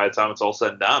 3 by the time it's all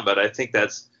said and done. But I think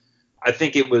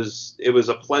it was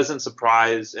a pleasant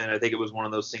surprise, and I think it was one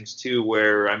of those things too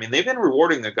where, I mean, they've been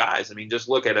rewarding their guys. I mean, just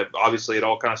look at it. Obviously, it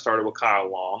all kind of started with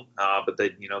Kyle Long, but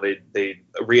they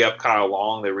re-up Kyle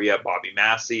Long, they re-up Bobby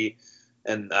Massey,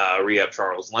 and re-up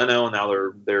Charles Leno, and now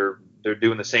they're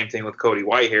doing the same thing with Cody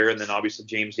Whitehair, and then obviously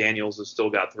James Daniels has still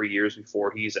got 3 years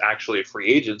before he's actually a free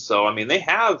agent. So, I mean, they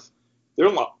have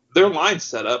their line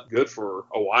set up good for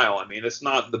a while. I mean, it's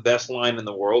not the best line in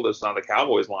the world. It's not the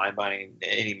Cowboys line by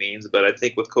any means, but I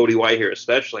think with Cody Whitehair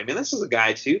especially, I mean, this is a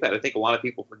guy too that I think a lot of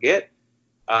people forget.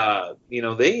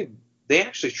 They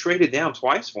actually traded down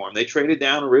twice for him. They traded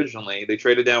down originally. They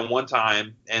traded down one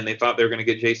time, and they thought they were going to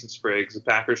get Jason Spriggs. The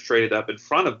Packers traded up in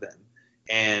front of them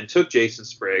and took Jason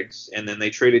Spriggs, and then they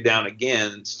traded down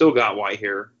again and still got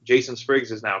Whitehair. Jason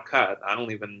Spriggs is now cut. I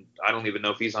don't even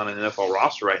know if he's on an NFL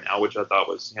roster right now, which I thought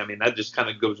was, I mean, that just kind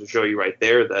of goes to show you right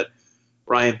there that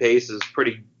Ryan Pace is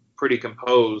pretty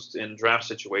composed in draft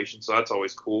situations, so that's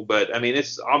always cool. But I mean,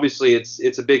 it's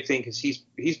a big thing because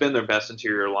he's been their best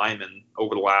interior lineman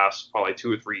over the last probably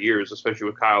 2 or 3 years, especially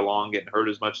with Kyle Long getting hurt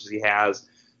as much as he has.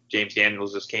 James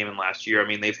Daniels just came in last year. I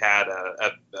mean, they've had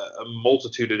a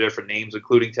multitude of different names,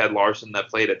 including Ted Larson that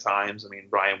played at times. I mean,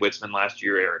 Brian Witzman last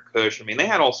year, Eric Kush. I mean, they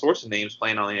had all sorts of names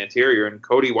playing on the interior, and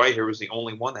Cody Whitehair was the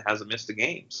only one that hasn't missed a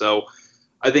game. So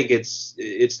I think it's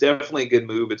definitely a good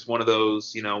move. It's one of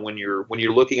those, when you're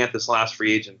looking at this last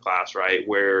free agent class, right,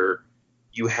 where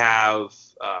you have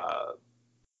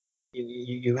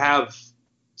you have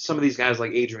some of these guys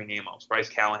like Adrian Amos, Bryce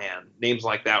Callahan, names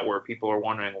like that where people are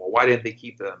wondering, well, why didn't they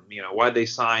keep them? Why did they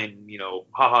sign,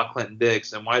 HaHa Clinton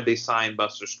Dix, and why did they sign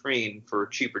Buster Skrine for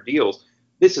cheaper deals?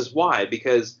 This is why,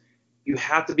 because you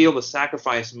have to be able to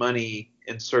sacrifice money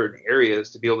in certain areas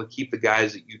to be able to keep the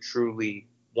guys that you truly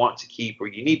want to keep or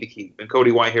you need to keep. And Cody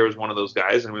Whitehair is one of those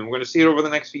guys. I mean, we're going to see it over the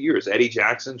next few years. Eddie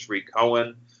Jackson, Tariq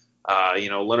Cohen,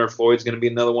 Leonard Floyd's going to be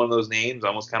another one of those names. I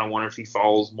almost kind of wonder if he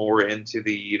falls more into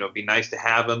the, be nice to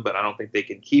have him, but I don't think they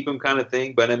can keep him kind of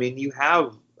thing. But I mean, you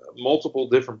have multiple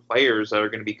different players that are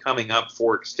going to be coming up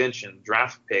for extension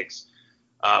draft picks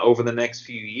over the next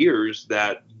few years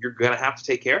that you're going to have to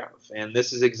take care of. And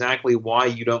this is exactly why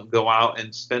you don't go out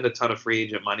and spend a ton of free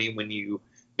agent money when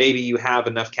maybe you have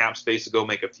enough cap space to go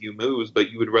make a few moves, but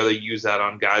you would rather use that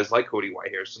on guys like Cody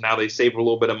Whitehair. So now they save a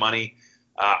little bit of money.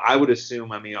 I would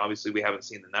assume, I mean, obviously we haven't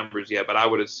seen the numbers yet, but I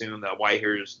would assume that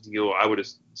Whitehair's deal, I would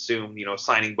assume,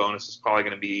 signing bonus is probably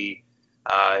going to be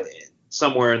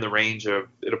somewhere in the range of,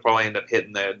 it'll probably end up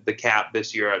hitting the cap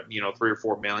this year at, 3 or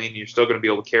 4 million. You're still going to be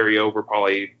able to carry over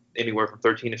probably anywhere from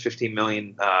 13 to 15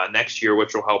 million next year,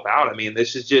 which will help out. I mean,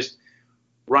 this is just,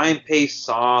 Ryan Pace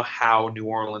saw how New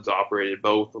Orleans operated,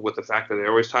 both with the fact that they're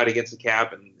always tied against the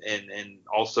cap and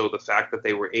also the fact that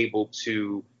they were able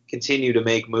to continue to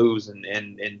make moves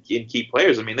and keep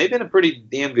players. I mean, they've been a pretty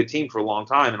damn good team for a long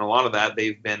time, and a lot of that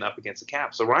they've been up against the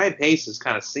cap. So Ryan Pace has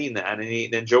kind of seen that,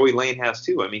 and Joey Lane has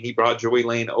too. I mean, he brought Joey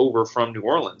Lane over from New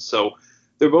Orleans. So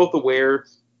they're both aware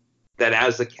that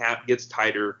as the cap gets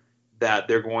tighter, that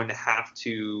they're going to have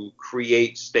to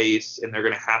create space, and they're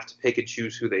going to have to pick and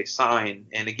choose who they sign.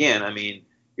 And again, I mean,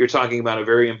 you're talking about a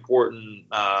very important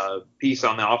piece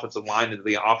on the offensive line and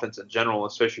the offense in general,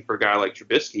 especially for a guy like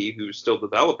Trubisky, who's still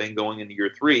developing going into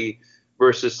year 3,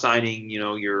 versus signing,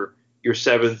 your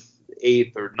 7th,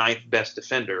 8th, or 9th best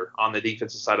defender on the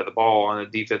defensive side of the ball, on a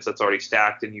defense that's already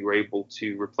stacked, and you were able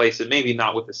to replace it, maybe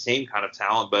not with the same kind of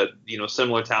talent, but,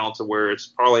 similar talent to where it's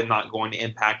probably not going to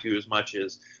impact you as much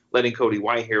as letting Cody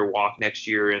Whitehair walk next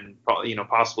year and,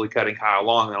 possibly cutting Kyle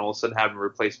Long, and all of a sudden having to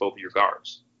replace both of your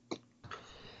guards.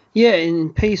 Yeah,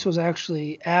 and Pace was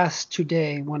actually asked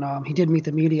today when he did meet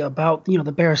the media about,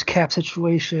 the Bears cap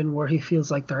situation, where he feels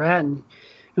like they're at. And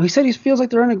he said he feels like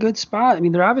they're in a good spot. I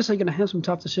mean, they're obviously going to have some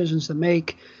tough decisions to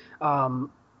make.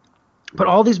 But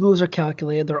all these moves are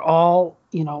calculated. They're all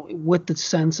with the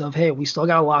sense of, hey, we still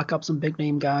got to lock up some big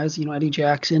name guys, Eddie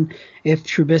Jackson, if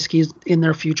Trubisky's in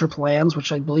their future plans,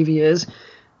 which I believe he is,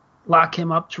 lock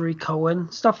him up, Tariq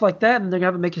Cohen, stuff like that. And they're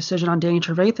going to have to make a decision on Danny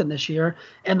Trevathan this year.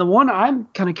 And the one I'm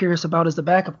kind of curious about is the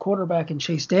backup quarterback in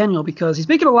Chase Daniel, because he's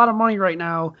making a lot of money right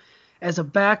now as a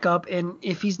backup. And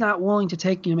if he's not willing to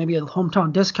take, maybe a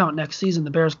hometown discount next season,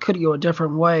 the Bears could go a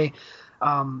different way.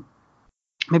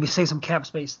 Maybe save some cap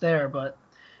space there. But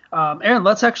Aaron,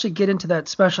 let's actually get into that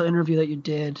special interview that you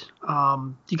did.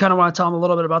 Do you kind of want to tell them a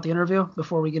little bit about the interview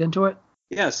before we get into it?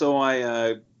 Yeah, so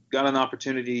I got an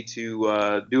opportunity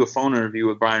to do a phone interview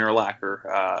with Brian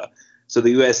Urlacher. So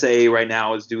the USA right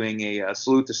now is doing a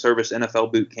Salute to Service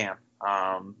NFL boot camp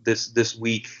this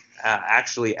week,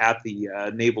 actually at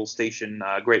the Naval Station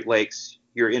Great Lakes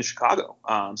here in Chicago.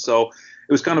 So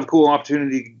it was kind of a cool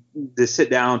opportunity to sit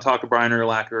down, talk to Brian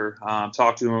Urlacher,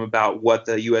 talk to him about what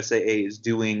the USAA is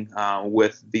doing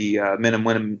with the men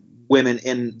and women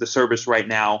in the service right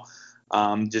now.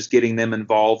 Just getting them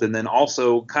involved, and then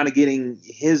also kind of getting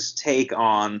his take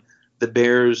on the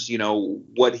Bears,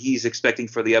 what he's expecting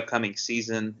for the upcoming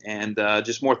season, and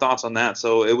just more thoughts on that.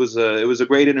 So it was a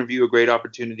great interview, a great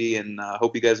opportunity, and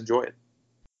hope you guys enjoy it.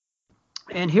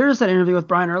 And here's that interview with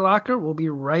Brian Urlacher. We'll be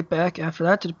right back after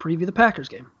that to preview the Packers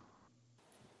game.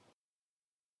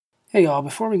 Hey y'all,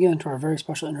 before we get into our very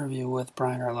special interview with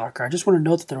Brian Urlacher, I just want to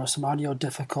note that there were some audio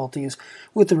difficulties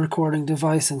with the recording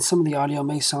device, and some of the audio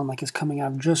may sound like it's coming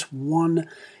out of just one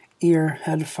ear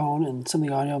headphone, and some of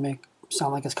the audio may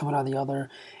sound like it's coming out of the other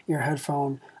ear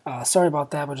headphone. Sorry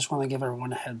about that, but just want to give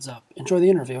everyone a heads up. Enjoy the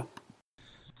interview.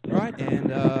 All right, and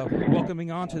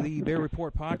welcoming on to the Bear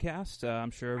Report podcast.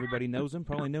 I'm sure everybody knows him.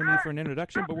 Probably no need for an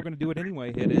introduction, but we're going to do it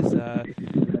anyway. It is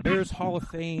Bears Hall of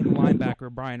Fame linebacker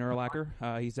Brian Urlacher.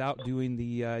 He's out doing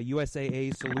the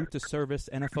USAA Salute to Service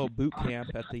NFL boot camp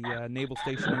at the Naval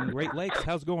Station in Great Lakes.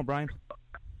 How's it going, Brian?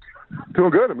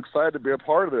 Doing good. I'm excited to be a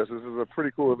part of this. This is a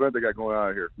pretty cool event they got going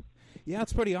on here. Yeah,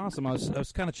 it's pretty awesome. I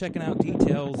was kind of checking out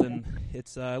details, and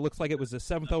it looks like it was the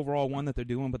 7th overall one that they're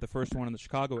doing, but the first one in the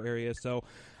Chicago area. So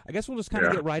I guess we'll just kind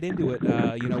of get right into it.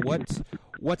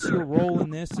 What's your role in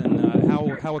this, and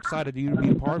how excited are you to be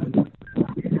a part of it?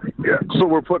 Yeah, so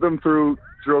we're putting them through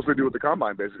drills we do with the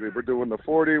combine, basically. We're doing the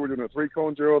 40, we're doing the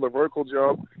 3-cone drill, the vertical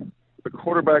jump, the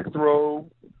quarterback throw,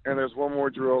 and there's one more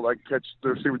drill, like catch the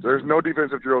receiver. There's no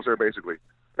defensive drills here, basically.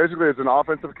 Basically, it's an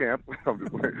offensive camp.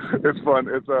 It's fun.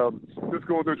 It's just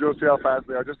going through drills, see how fast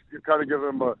they are. Just kind of give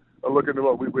them a look into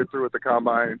what we went through at the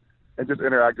combine and just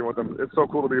interacting with them. It's so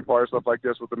cool to be a part of stuff like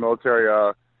this with the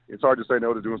military. It's hard to say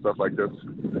no to doing stuff like this.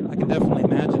 I can definitely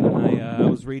imagine. And I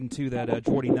was reading, too, that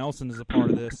Jordy Nelson is a part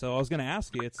of this. So I was going to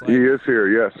ask you. It's like, he is here,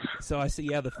 yes. So I see,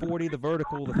 the 40, the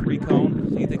vertical, the 3-cone.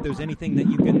 Do you think there's anything that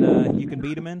you can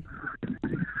beat him in?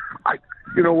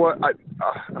 You know what? I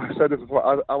said this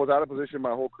before. I was out of position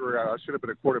my whole career. I should have been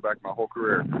a quarterback my whole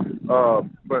career.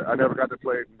 But I never got to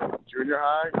play junior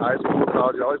high school,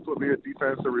 college. I always put me at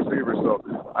defensive receiver.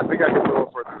 So I think I can throw it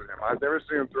further than him. I've never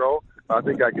seen him throw. I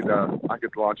think I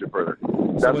could launch it further.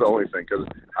 That's the only thing, because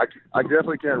I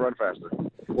definitely can't run faster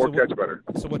or catch better.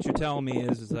 So what you're telling me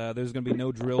is there's going to be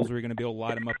no drills where you're going to be able to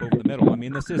light them up over the middle. I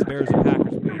mean, this is Bears and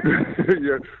Packers.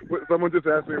 Yeah. Someone just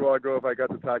asked me a while ago if I got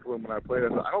to tackle him when I played. I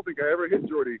said, I don't think I ever hit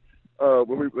Jordy.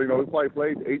 When we probably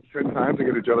played 8-10 times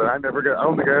against each other. I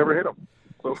don't think I ever hit him.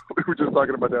 So we were just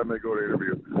talking about that when they go to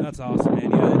interview. That's awesome,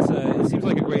 man. Yeah, it seems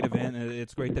like a great event.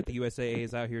 It's great that the USAA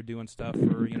is out here doing stuff for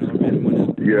men and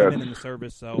women in the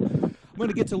service. So I'm going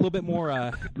to get to a little bit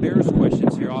more Bears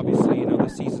questions here. Obviously, the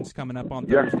season's coming up on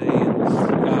Thursday. And,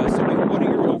 so what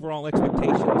are your overall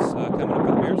expectations coming up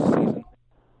for the Bears this season?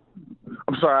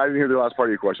 I'm sorry, I didn't hear the last part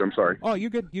of your question. I'm sorry. Oh, you're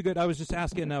good. You're good. I was just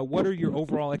asking, what are your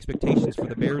overall expectations for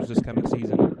the Bears this coming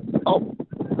season? Oh,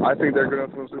 I think they're going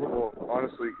to win the Super Bowl.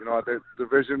 Honestly, the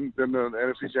division, then the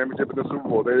NFC Championship, and the Super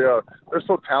Bowl. They're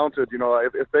so talented.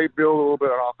 If they build a little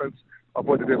bit on offense of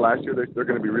what they did last year, they're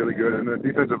going to be really good. And then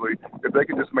defensively, if they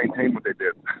can just maintain what they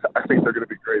did, I think they're going to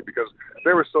be great, because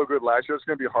they were so good last year. It's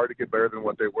going to be hard to get better than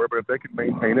what they were. But if they can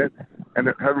maintain it, and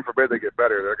heaven forbid they get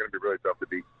better, they're going to be really tough to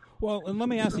beat. Well, and let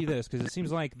me ask you this, because it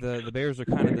seems like the Bears are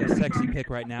kind of the sexy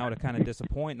pick right now to kind of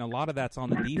disappoint, and a lot of that's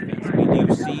on the defense. I mean,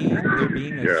 do you see there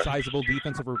being a sizable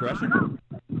defensive regression?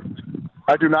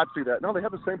 I do not see that. No, they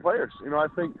have the same players. I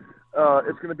think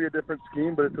it's going to be a different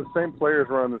scheme, but it's the same players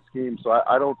running the scheme, so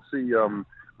I don't see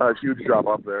a huge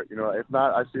drop-off there. If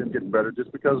not, I see them getting better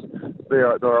just because they're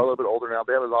a little bit older now.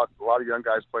 They have a lot of young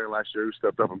guys playing last year who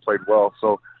stepped up and played well,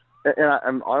 so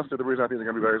And honestly, the reason I think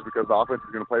they're going to be better is because the offense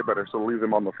is going to play better, so leave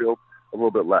them on the field a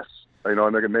little bit less. And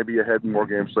they're going to maybe ahead in more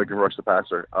games so they can rush the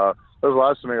passer. There's a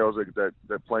lot of scenarios that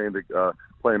playing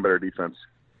better defense.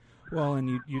 Well,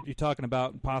 and you're talking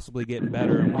about possibly getting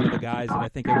better, and one of the guys that I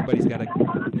think everybody's got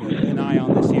an eye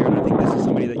on this year, and I think this is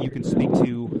somebody that you can speak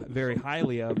to very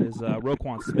highly of, is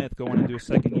Roquan Smith going into his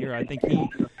second year. I think he,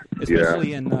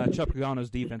 especially in Chuck Pagano's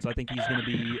defense, I think he's going to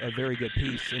be a very good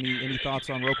piece. Any thoughts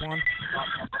on Roquan?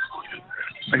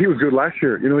 He was good last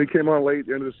year. He came on late,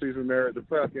 end of the season there. At the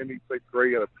playoff game, he played great.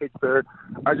 He had a pick there.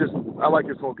 I like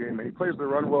his whole game, man. He plays the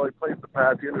run well. He plays the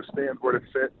pass. He understands where to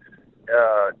fit.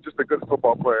 Just a good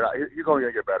football player. He's only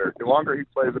going to get better. The longer he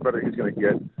plays, the better he's going to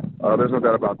get. There's no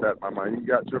doubt about that in my mind. You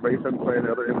got Trevathan playing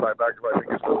the other inside backer, I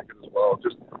think is really good as well.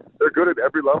 Just they're good at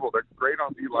every level. They're great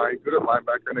on D-line, good at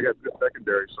linebacker, and they got good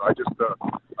secondary. So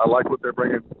I like what they're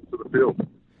bringing to the field.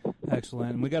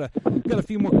 Excellent. And we got a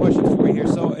few more questions for you here.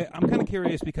 So I'm kind of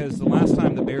curious because the last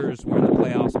time the Bears were in the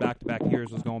playoffs back-to-back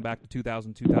years was going back to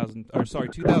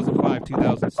 2005,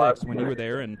 2006 when you were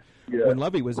there and when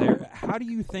Lovey was there. How do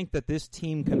you think that this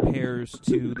team compares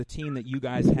to the team that you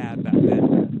guys had back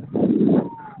then?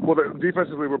 Well,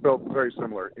 defensively, we're built very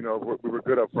similar. We were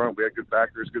good up front. We had good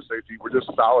backers, good safety. We're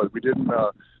just solid. We didn't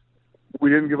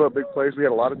give up big plays. We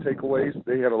had a lot of takeaways.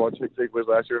 They had a lot of takeaways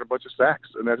last year and a bunch of sacks,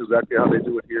 and that's exactly how they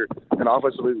do it here. And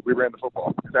offensively, we ran the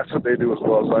football. That's what they do as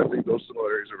well. So I think those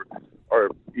similarities are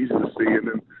easy to see. And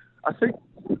then I think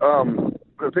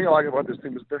the thing I like about this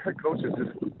team is their head coach is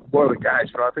just one of the guys.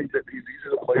 I think that he's easy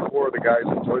to play for. The guys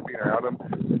enjoy being around him.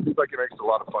 It seems like it makes it a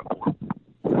lot of fun for him.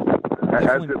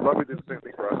 Lovey did the same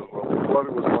thing for us as well.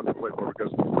 Lovey was fun to play for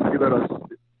because he let us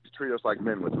treat us like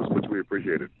men, which we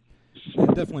appreciated. It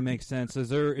definitely makes sense. Is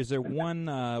there one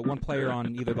player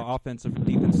on either the offensive or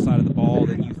defensive side of the ball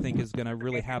that you think is going to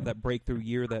really have that breakthrough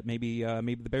year that maybe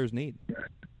the Bears need?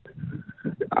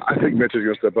 I think Mitch is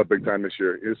going to step up big time this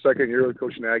year. His second year with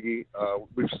Coach Nagy,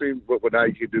 we've seen what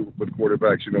Nagy can do with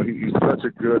quarterbacks. He's such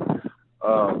a good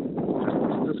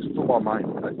just football mind.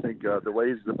 I think the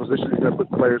position he's going to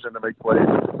put players in to make plays is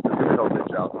going to help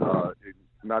Mitch out.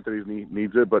 Not that he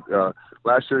needs it, but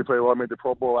last year he played well. Made the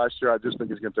Pro Bowl last year. I just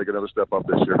think he's going to take another step up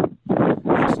this year.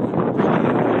 Excellent.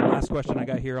 Last question I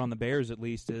got here on the Bears, at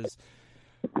least, is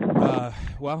we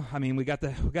got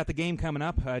the game coming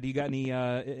up. Do you got any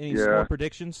score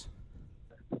predictions?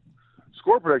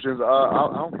 Score predictions.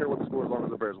 I don't care what the score is as long as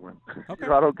the Bears win. Okay.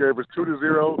 I don't care if it's 2-0, if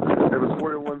it's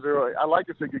 40-1-0. I like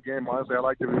it to be a good game. Honestly, I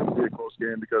like it to be a close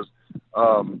game because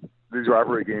these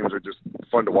rivalry games are just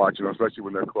fun to watch, especially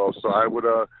when they're close. So I would,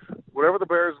 whatever the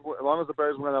Bears, as long as the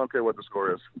Bears win, I don't care what the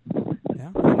score is.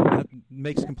 Yeah, that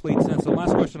makes complete sense. So the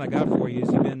last question I got for you is: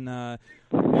 one, are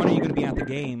you going to be at the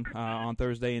game on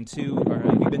Thursday, and two,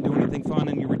 have you been doing anything fun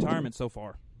in your retirement so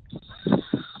far?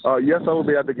 Yes, I will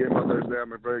be at the game on Thursday.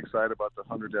 I'm very excited about the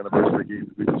 100th anniversary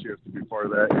game. We get a chance to be part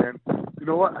of that. And you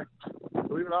know what?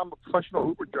 Believe it or not, I'm a professional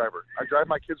Uber driver. I drive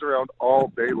my kids around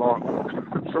all day long,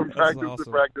 from practice to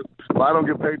practice. But I don't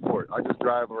get paid for it. I just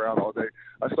drive around all day.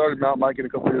 I started mountain biking a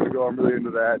couple of years ago. I'm really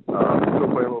into that. Still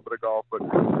play a little bit of golf, but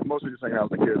mostly just hang out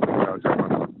with the kids and just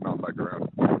run a mountain bike around.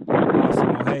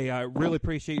 Awesome. Well, hey, I really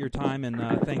appreciate your time, and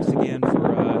thanks again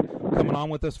for coming on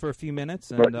with us for a few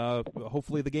minutes. And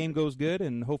hopefully the game goes good,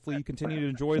 and hopefully you continue to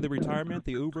enjoy the retirement,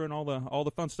 the Uber, and all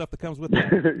the fun stuff that comes with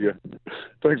it. Yeah.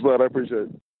 Thanks a lot. I appreciate it.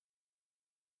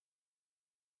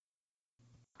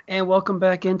 And welcome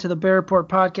back into the Bear Report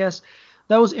podcast.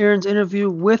 That was Aaron's interview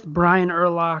with Brian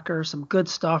Urlacher. Some good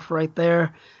stuff right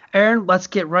there. Aaron, let's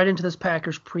get right into this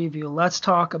Packers preview. Let's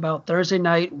talk about Thursday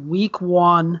night, Week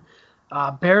 1.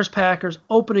 Bears-Packers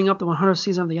opening up the 100th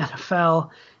season of the NFL.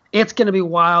 It's going to be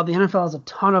wild. The NFL has a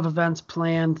ton of events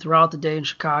planned throughout the day in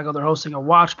Chicago. They're hosting a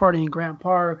watch party in Grant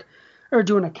Park. They're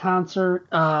doing a concert.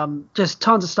 Just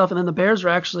tons of stuff. And then the Bears are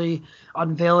actually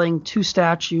unveiling 2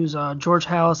 statues, George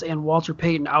Halas and Walter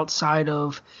Payton, outside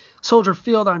of Soldier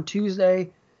Field on Tuesday.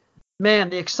 Man,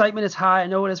 the excitement is high. I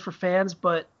know it is for fans,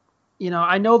 but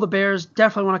I know the Bears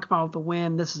definitely want to come out with a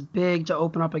win. This is big to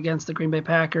open up against the Green Bay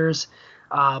Packers.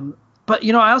 But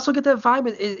I also get that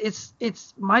vibe.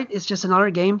 It's just another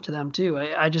game to them too.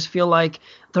 I just feel like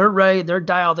they're ready, they're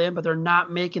dialed in, but they're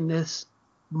not making this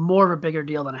more of a bigger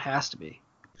deal than it has to be.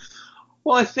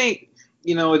 Well, I think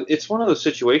it's one of those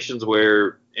situations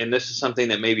where, and this is something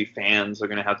that maybe fans are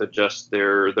going to have to adjust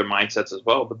their mindsets as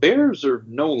well. The Bears are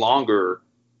no longer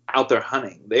out there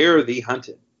hunting; they are the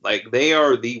hunted. Like, they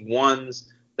are the ones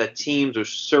that teams are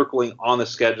circling on the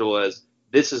schedule as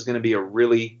this is going to be a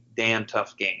really damn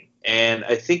tough game. And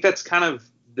I think that's kind of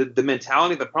the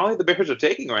mentality that probably the Bears are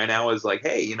taking right now is like,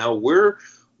 hey,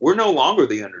 we're no longer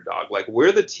the underdog. Like,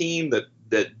 we're the team that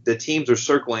that the teams are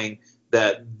circling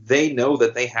that they know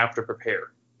that they have to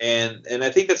prepare. And I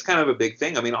think that's kind of a big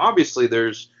thing. I mean, obviously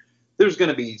there's going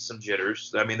to be some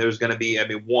jitters. I mean, there's going to be,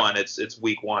 one, it's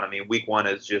week one. I mean, week one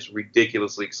is just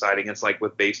ridiculously exciting. It's like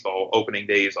with baseball, opening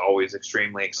day is always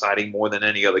extremely exciting, more than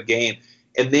any other game.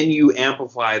 And then you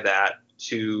amplify that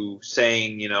to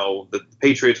saying, the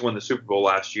Patriots won the Super Bowl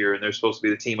last year and they're supposed to be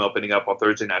the team opening up on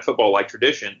Thursday Night Football like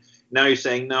tradition. Now you're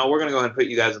saying, no, we're going to go ahead and put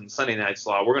you guys in the Sunday night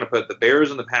slot. We're going to put the Bears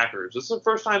and the Packers. This is the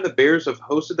first time the Bears have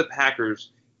hosted the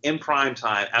Packers in prime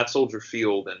time at Soldier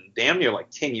Field in damn near like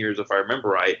 10 years, if I remember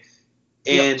right.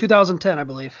 And 2010, I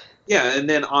believe. Yeah, and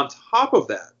then on top of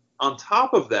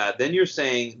that, then you're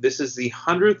saying this is the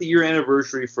 100th year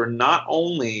anniversary for not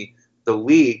only the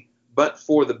league, but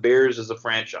for the Bears as a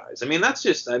franchise. I mean, that's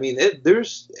just,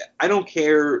 I don't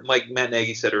care, like Matt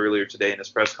Nagy said earlier today in his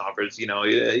press conference, you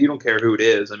don't care who it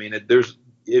is. I mean,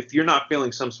 if you're not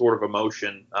feeling some sort of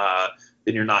emotion,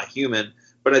 then you're not human.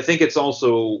 But I think it's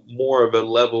also more of a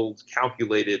leveled,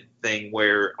 calculated thing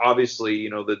where obviously,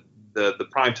 the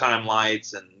primetime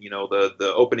lights and,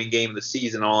 the opening game of the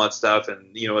season, all that stuff,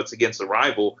 and, it's against a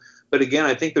rival. But again,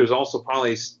 I think there's also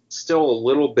probably still a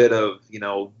little bit of,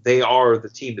 they are the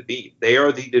team to beat. They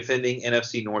are the defending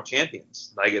NFC North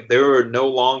champions. Like, they are no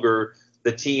longer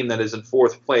the team that is in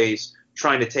fourth place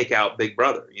trying to take out Big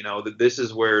Brother. This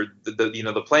is where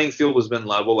the playing field has been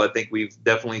level. I think we've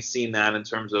definitely seen that in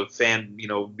terms of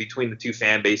between the two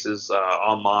fan bases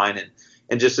online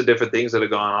and just the different things that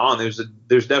have gone on.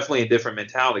 There's definitely a different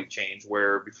mentality change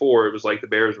where before it was like the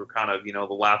Bears were kind of,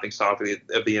 the laughing stock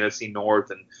of the NFC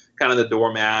North and kind of the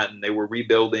doormat, and they were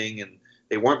rebuilding and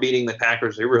they weren't beating the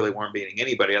Packers. They really weren't beating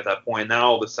anybody at that point. Now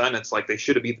all of a sudden it's like they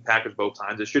should have beat the Packers both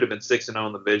times. They should have been 6-0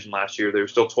 in the division last year. They were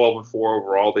still 12-4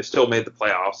 overall. They still made the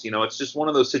playoffs. It's just one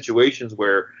of those situations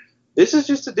where this is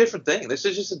just a different thing. This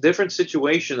is just a different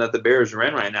situation that the Bears are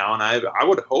in right now. And I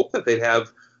would hope that they'd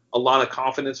have a lot of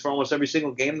confidence for almost every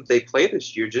single game that they play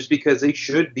this year, just because they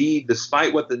should be,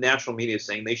 despite what the national media is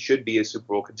saying, they should be a Super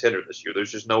Bowl contender this year.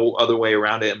 There's just no other way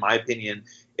around it, in my opinion.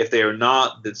 If they are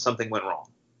not, then something went wrong.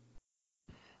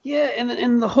 Yeah,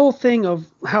 and the whole thing of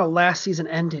how last season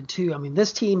ended, too. I mean,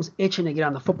 this team's itching to get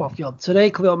on the football field. Today,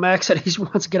 Khalil Mack said he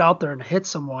wants to get out there and hit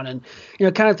someone, and,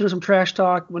 kind of threw some trash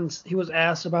talk when he was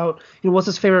asked about, what's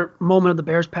his favorite moment of the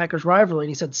Bears-Packers rivalry, and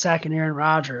he said sacking Aaron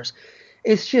Rodgers.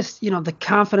 It's just, the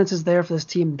confidence is there for this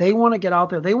team. They want to get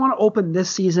out there. They want to open this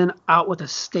season out with a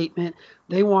statement.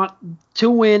 They want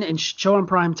to win and show in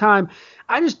prime time.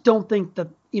 I just don't think that,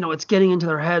 it's getting into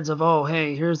their heads of, oh,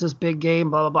 hey, here's this big game,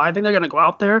 blah, blah, blah. I think they're going to go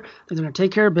out there. They're going to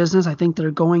take care of business. I think they're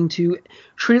going to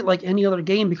treat it like any other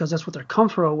game because that's what they're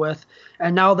comfortable with.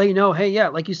 And now they know, hey, yeah,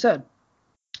 like you said,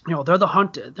 they're the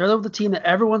hunted. They're the team that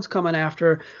everyone's coming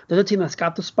after. They're the team that's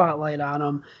got the spotlight on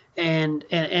them. And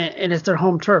it's their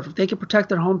home turf. If they can protect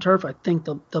their home turf, I think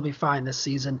they'll be fine this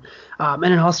season. And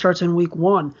it all starts in week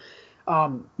one.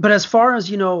 But as far as,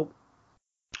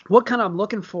 what kind of I'm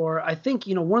looking for, I think,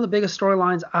 one of the biggest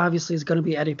storylines obviously is going to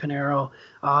be Eddie Pinheiro.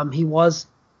 He was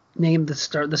named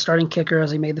the starting kicker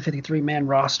as he made the 53-man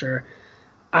roster.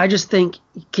 I just think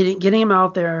getting him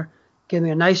out there, getting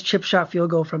a nice chip shot field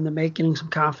goal from the make, getting some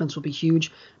confidence will be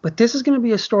huge. But this is going to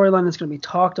be a storyline that's going to be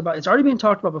talked about. It's already been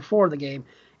talked about before the game.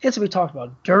 It's going to be talked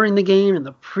about during the game, in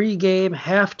the pregame,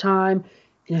 halftime.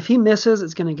 And if he misses,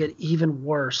 it's going to get even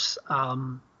worse.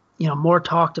 More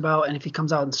talked about, and if he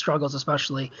comes out and struggles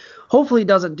especially. Hopefully he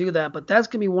doesn't do that, but that's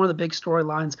going to be one of the big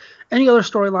storylines. Any other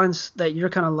storylines that you're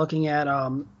kind of looking at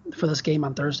for this game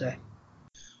on Thursday?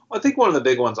 Well, I think one of the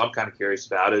big ones I'm kind of curious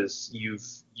about is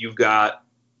you've got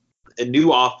a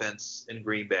new offense in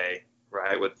Green Bay,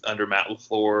 right, under Matt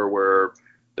LaFleur, where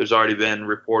there's already been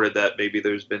reported that maybe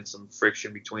there's been some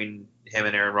friction between him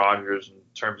and Aaron Rodgers in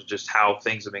terms of just how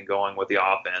things have been going with the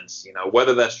offense.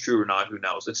 Whether that's true or not, who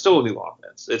knows? It's still a new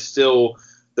offense. It's still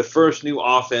the first new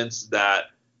offense that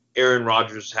Aaron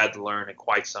Rodgers had to learn in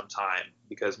quite some time,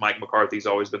 because Mike McCarthy's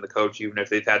always been the coach. Even if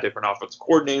they've had different offensive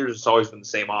coordinators, it's always been the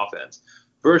same offense.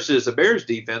 Versus a Bears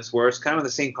defense where it's kind of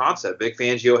the same concept. Vic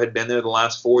Fangio had been there the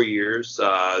last 4 years.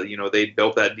 They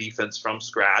built that defense from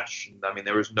scratch. I mean,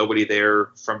 there was nobody there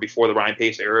from before the Ryan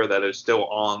Pace era that is still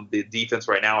on the defense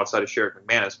right now outside of Sherrick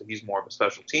McManus, but he's more of a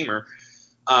special teamer.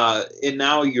 And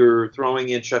now you're throwing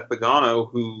in Chuck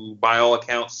Pagano, who by all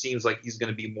accounts seems like he's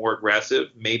going to be more aggressive.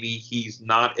 Maybe he's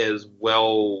not as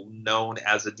well known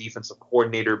as a defensive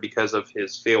coordinator because of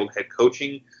his failed head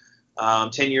coaching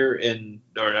tenure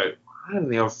I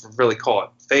don't know if really call it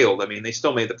failed. I mean, they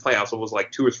still made the playoffs. It was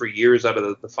like 2 or 3 years out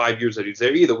of the 5 years that he was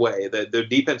there. Either way, their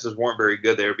defenses weren't very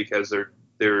good there because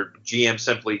their GM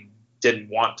simply didn't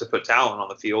want to put talent on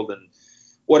the field and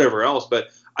whatever else. But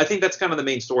I think that's kind of the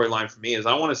main storyline for me is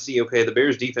I want to see, okay, the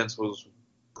Bears defense was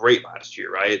great last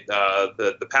year, right?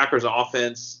 The Packers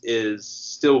offense is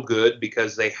still good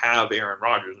because they have Aaron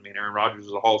Rodgers. I mean, Aaron Rodgers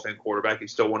is a Hall of Fame quarterback.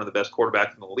 He's still one of the best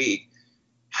quarterbacks in the league.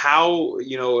 How,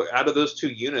 out of those two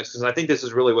units, because I think this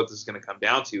is really what this is going to come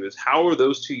down to, is how are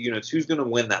those two units, who's going to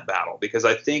win that battle? Because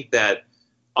I think that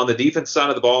on the defense side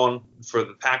of the ball for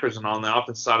the Packers and on the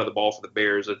offense side of the ball for the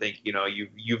Bears, I think,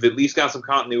 you've at least got some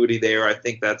continuity there. I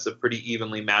think that's a pretty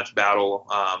evenly matched battle.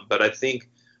 But I think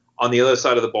on the other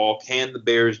side of the ball, can the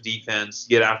Bears defense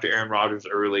get after Aaron Rodgers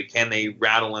early? Can they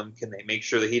rattle him? Can they make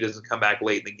sure that he doesn't come back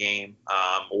late in the game?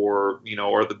 Or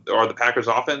the Packers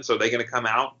offense, are they going to come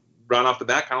out right off the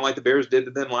bat, kind of like the Bears did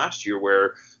to them last year,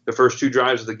 where the first two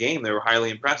drives of the game, they were highly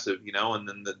impressive,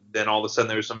 and then all of a sudden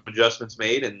there were some adjustments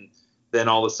made, and then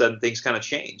all of a sudden things kind of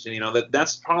changed. And,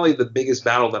 that's probably the biggest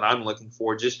battle that I'm looking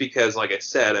for, just because, like I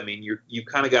said, I mean, you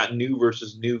kind of got new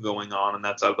versus new going on on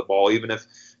that side of the ball. Even if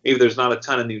maybe there's not a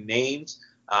ton of new names,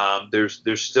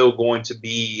 there's still going to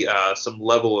be some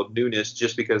level of newness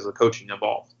just because the coaching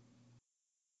evolved.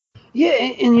 Yeah,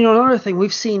 and another thing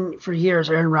we've seen for years,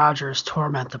 Aaron Rodgers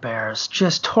torment the Bears,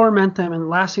 just torment them. And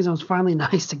last season was finally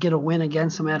nice to get a win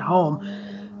against them at home.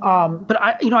 But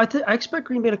I expect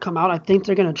Green Bay to come out. I think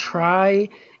they're going to try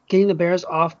getting the Bears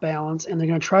off balance, and they're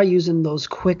going to try using those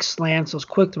quick slants, those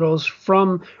quick throws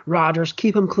from Rodgers,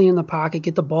 keep him clean in the pocket,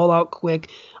 get the ball out quick,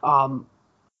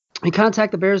 and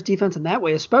contact the Bears defense in that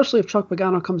way, especially if Chuck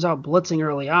Pagano comes out blitzing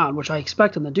early on, which I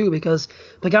expect him to do, because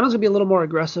Pagano's going to be a little more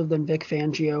aggressive than Vic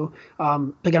Fangio.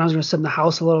 Pagano's going to sit in the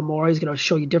house a little more. He's going to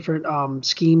show you different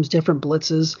schemes, different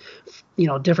blitzes,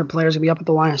 different players going to be up at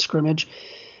the line of scrimmage.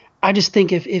 I just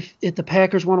think if the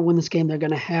Packers want to win this game, they're going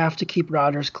to have to keep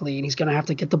Rodgers clean. He's going to have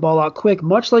to get the ball out quick,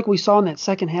 much like we saw in that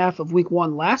second half of Week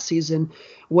 1 last season,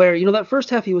 where, that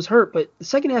first half he was hurt, but the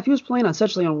second half he was playing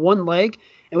essentially on one leg,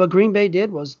 and what Green Bay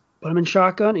did was put him in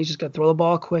shotgun. He's just going to throw the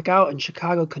ball quick out, and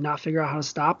Chicago could not figure out how to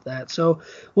stop that. So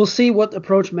we'll see what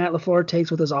approach Matt LaFleur takes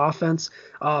with his offense.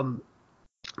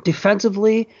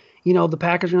 Defensively, the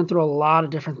Packers are going to throw a lot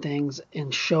of different things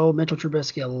and show Mitchell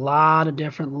Trubisky a lot of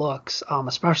different looks,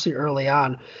 especially early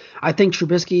on. I think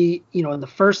Trubisky, in the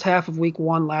first half of Week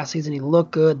 1 last season, he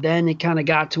looked good. Then it kind of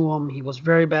got to him. He was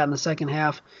very bad in the second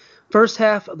half. First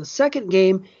half of the second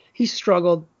game, he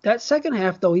struggled. That second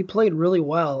half, though, he played really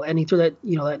well, and he threw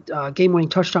that game-winning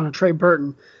touchdown to Trey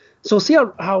Burton. So we'll see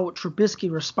how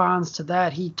Trubisky responds to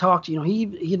that. He talked,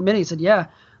 he admitted, he said, yeah,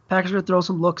 Packers are going to throw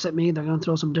some looks at me. They're going to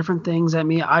throw some different things at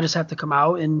me. I just have to come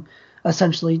out and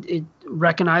essentially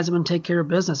recognize them and take care of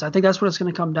business. I think that's what it's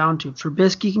going to come down to.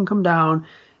 Trubisky can come down,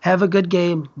 have a good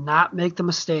game, not make the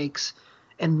mistakes,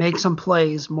 and make some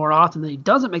plays more often than he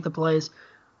doesn't make the plays.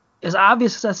 As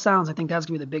obvious as that sounds, I think that's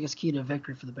going to be the biggest key to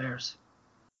victory for the Bears.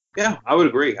 Yeah, I would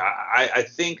agree. I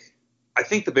think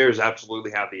the Bears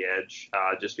absolutely have the edge,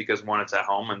 just because, one, it's at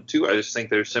home, and two, I just think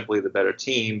they're simply the better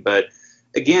team. But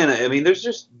again, I mean,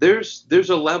 there's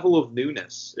a level of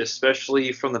newness,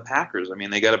 especially from the Packers. I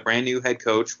mean, they got a brand new head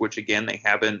coach, which again they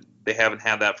haven't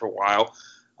had that for a while,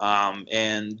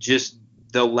 and just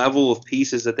the level of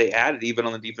pieces that they added, even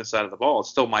on the defense side of the ball. It's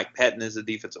still Mike Pettin as the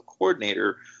defensive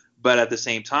coordinator. But at the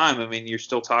same time, I mean, you're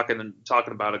still talking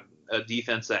about a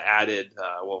defense that added,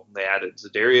 they added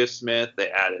Zadarius Smith, they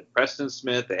added Preston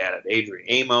Smith, they added Adrian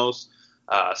Amos,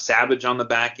 Savage on the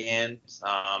back end.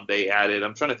 They added,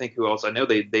 I'm trying to think who else. I know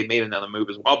they made another move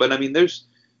as well. But I mean, there's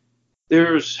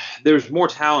more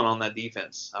talent on that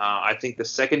defense. I think the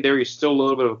secondary is still a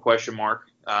little bit of a question mark,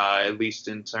 at least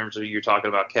in terms of, you're talking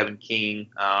about Kevin King.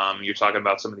 You're talking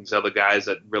about some of these other guys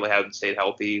that really haven't stayed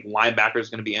healthy. Linebacker is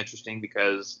going to be interesting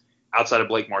because outside of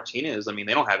Blake Martinez, I mean,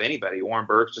 they don't have anybody. Warren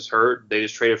Burks just hurt. They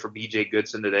just traded for B.J.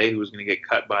 Goodson today, who was going to get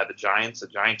cut by the Giants. The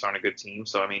Giants aren't a good team,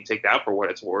 so, I mean, take that for what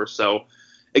it's worth. So,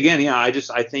 again, yeah,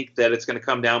 I think that it's going to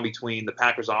come down between the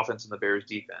Packers offense and the Bears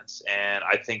defense. And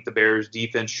I think the Bears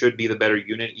defense should be the better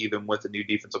unit, even with the new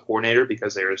defensive coordinator,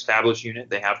 because they're an established unit.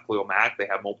 They have Khalil Mack. They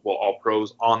have multiple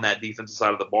All-Pros on that defensive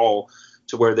side of the ball,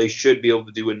 to where they should be able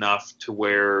to do enough to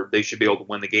where they should be able to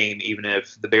win the game, even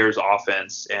if the Bears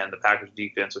offense and the Packers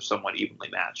defense are somewhat evenly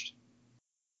matched.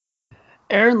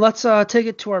 Aaron, let's take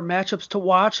it to our matchups to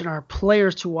watch and our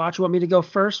players to watch. You want me to go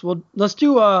first? Well, let's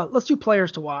do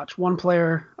players to watch. One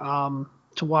player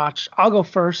to watch. I'll go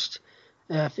first,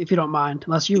 if you don't mind,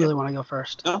 unless you really want to go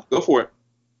first. No, go for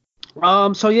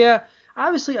it. So yeah,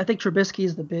 obviously I think Trubisky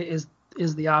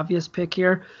is the obvious pick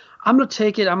here. I'm gonna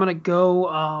take it. I'm gonna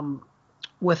go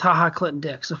with HaHa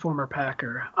Clinton-Dix, a former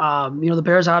Packer. The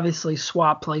Bears obviously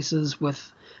swapped places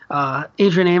with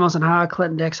Adrian Amos and HaHa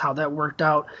Clinton-Dix, how that worked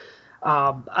out.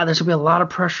 There's going to be a lot of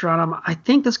pressure on him. I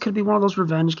think this could be one of those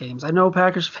revenge games. I know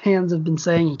Packers fans have been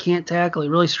saying he can't tackle. He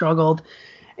really struggled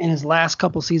in his last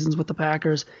couple seasons with the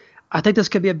Packers. I think this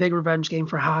could be a big revenge game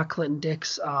for Clinton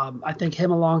Dix. I think him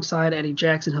alongside Eddie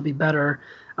Jackson, he'll be better.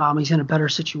 He's in a better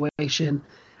situation.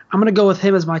 I'm going to go with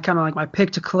him as my kind of like my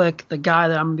pick to click, the guy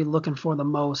that I'm going to be looking for the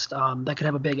most that could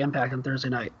have a big impact on Thursday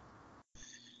night.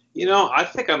 I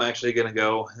think I'm actually going to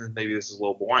go, and maybe this is a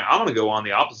little boring, I'm going to go on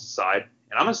the opposite side,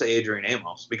 and I'm going to say Adrian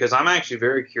Amos, because I'm actually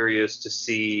very curious to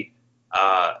see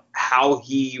how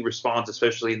he responds,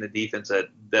 especially in the defense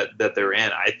that they're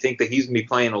in. I think that he's going to be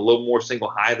playing a little more single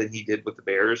high than he did with the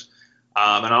Bears.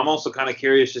 And I'm also kind of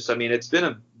curious, it's been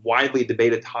a widely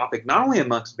debated topic, not only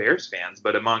amongst Bears fans,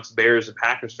 but amongst Bears and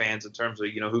Packers fans in terms of,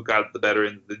 who got the better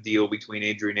in the deal between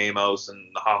Adrian Amos and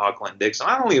the Clinton Dix. And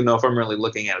I don't even know if I'm really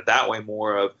looking at it that way,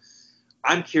 more of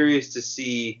I'm curious to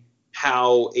see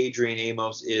how Adrian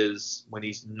Amos is when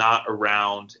he's not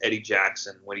around Eddie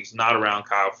Jackson, when he's not around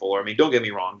Kyle Fuller. I mean, don't get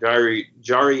me wrong.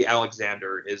 Jari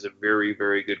Alexander is a very,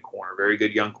 very good corner, very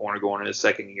good young corner going in his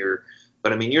second year.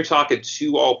 But, I mean, you're talking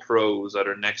 2 all-pros that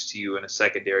are next to you in a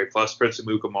secondary, plus Prince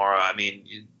Amukamara. I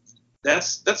mean,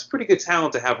 that's pretty good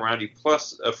talent to have around you,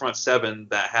 plus a front seven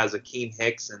that has Akeem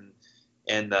Hicks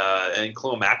and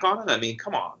Khalil Mack on it. I mean,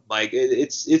 come on. Like,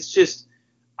 it's just –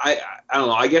 I don't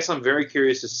know. I guess I'm very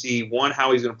curious to see, one,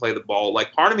 how he's going to play the ball.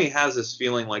 Like, part of me has this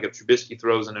feeling like if Trubisky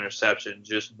throws an interception,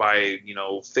 just by,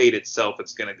 fate itself,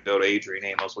 it's going to go to Adrian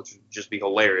Amos, which would just be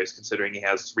hilarious considering he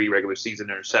has 3 regular season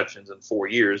interceptions in 4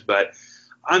 years. But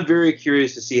I'm very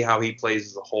curious to see how he plays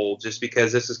as a whole, just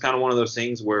because this is kind of one of those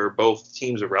things where both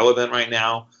teams are relevant right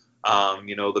now.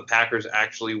 The Packers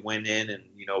actually went in and,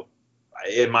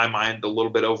 in my mind, a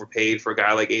little bit overpaid for a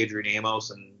guy like Adrian Amos,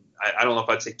 and I don't know if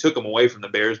I'd say took him away from the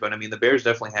Bears, but I mean, the Bears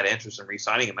definitely had interest in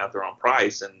re-signing him at their own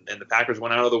price, and the Packers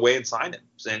went out of their way and signed him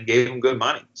and gave him good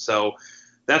money. So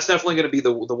that's definitely going to be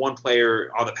the one player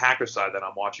on the Packers side that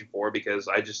I'm watching for, because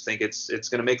I just think it's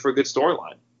going to make for a good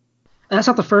storyline. And that's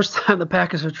not the first time the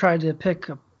Packers have tried to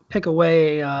pick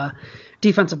away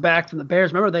defensive back from the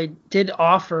Bears. Remember, they did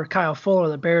offer Kyle Fuller.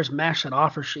 The Bears matched that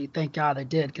offer sheet. Thank God they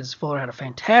did, because Fuller had a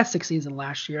fantastic season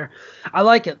last year. I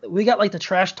like it. We got like the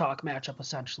trash talk matchup,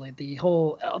 essentially.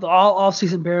 All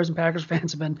off-season Bears and Packers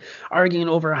fans have been arguing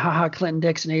over Clinton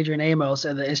Dix and Adrian Amos,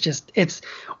 and it's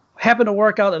happened to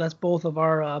work out that that's both of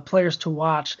our players to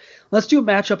watch. Let's do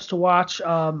matchups to watch.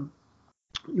 You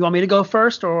want me to go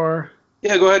first, or?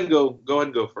 Yeah, go ahead and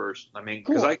go first. I mean,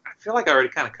 because cool. I feel like I already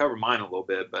kind of covered mine a little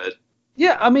bit, but.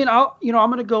 Yeah, I mean, I'm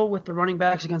going to go with the running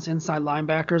backs against inside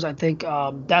linebackers. I think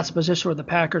that's a position where the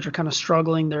Packers are kind of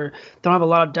struggling. They don't have a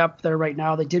lot of depth there right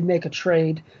now. They did make a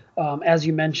trade, as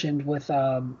you mentioned, with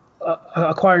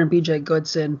acquiring B.J.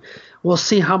 Goodson. We'll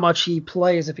see how much he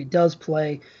plays, if he does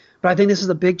play. But I think this is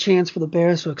a big chance for the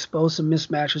Bears to expose some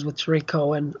mismatches with Tariq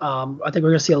Cohen. I think we're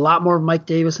going to see a lot more of Mike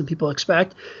Davis than people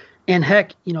expect. And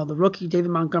heck, the rookie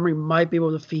David Montgomery might be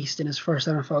able to feast in his first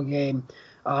NFL game.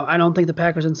 I don't think the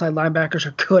Packers inside linebackers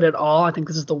are good at all. I think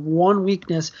this is the one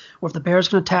weakness where if the Bears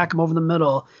can attack him over the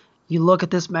middle, you look at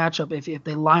this matchup, if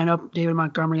they line up David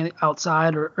Montgomery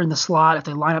outside or in the slot, if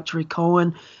they line up Tariq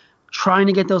Cohen, trying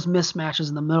to get those mismatches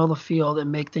in the middle of the field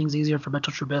and make things easier for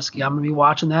Mitchell Trubisky. I'm going to be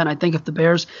watching that, and I think if the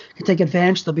Bears can take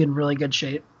advantage, they'll be in really good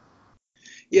shape.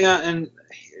 Yeah, and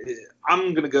I'm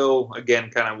going to go,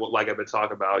 again, kind of like I've been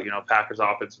talking about, Packers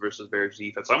offense versus Bears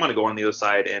defense. I'm going to go on the other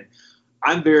side, and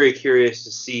I'm very curious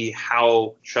to see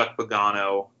how Chuck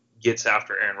Pagano gets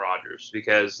after Aaron Rodgers,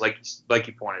 because like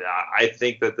you pointed out, I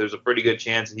think that there's a pretty good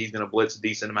chance that he's going to blitz a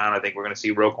decent amount. I think we're going to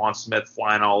see Roquan Smith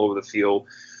flying all over the field.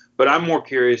 But I'm more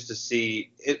curious to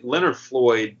see Leonard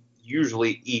Floyd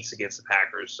usually eats against the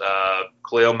Packers.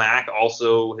 Khalil Mack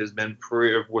also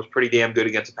was pretty damn good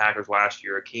against the Packers last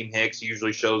year. Akeem Hicks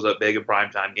usually shows up big in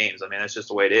primetime games. I mean, that's just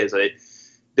the way it is.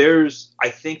 I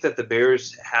think that the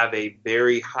Bears have a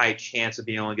very high chance of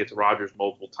being able to get to Rodgers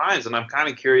multiple times, and I'm kind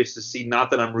of curious to see,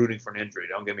 not that I'm rooting for an injury,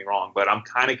 don't get me wrong, but I'm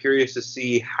kind of curious to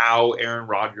see how Aaron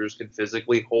Rodgers can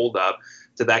physically hold up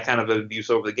to that kind of abuse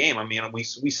over the game. I mean, we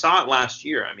saw it last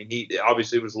year. I mean, he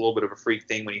obviously it was a little bit of a freak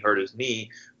thing when he hurt his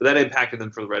knee, but that impacted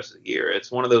him for the rest of the year.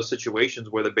 It's one of those situations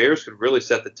where the Bears could really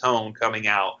set the tone coming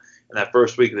out in that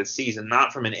first week of the season,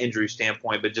 not from an injury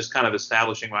standpoint, but just kind of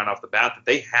establishing right off the bat that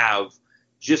they have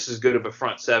just as good of a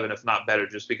front seven, if not better,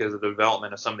 just because of the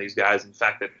development of some of these guys. And the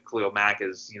fact that Khalil Mack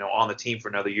is, on the team for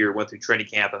another year, went through training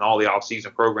camp and all the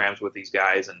off-season programs with these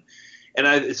guys.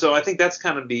 So I think that's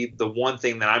kind of be the one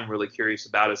thing that I'm really curious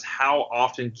about is how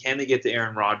often can they get to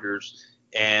Aaron Rodgers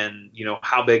And,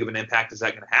 how big of an impact is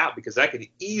that going to have? Because that could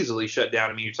easily shut down.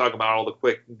 I mean, you're talking about all the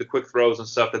quick throws and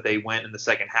stuff that they went in the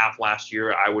second half last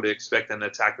year. I would expect them to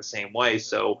attack the same way.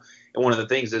 So, and one of the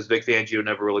things is Vic Fangio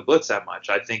never really blitzed that much.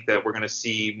 I think that we're going to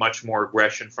see much more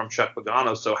aggression from Chuck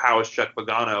Pagano. So how is Chuck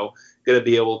Pagano going to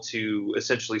be able to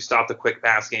essentially stop the quick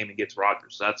pass game and get to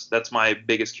Rodgers? That's my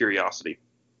biggest curiosity.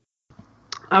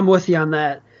 I'm with you on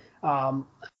that.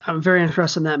 I'm very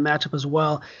interested in that matchup as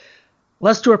well.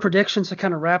 Let's do our predictions to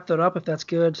kind of wrap that up, if that's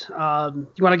good. You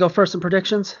want to go first in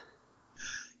predictions?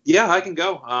 Yeah, I can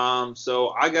go. So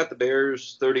I got the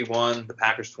Bears 31, the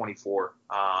Packers 24.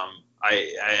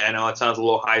 I know it sounds a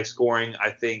little high scoring.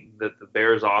 I think that the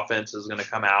Bears offense is going to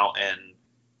come out,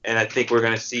 and I think we're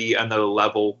going to see another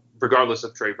level, regardless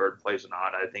if Trey Burton plays or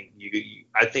not.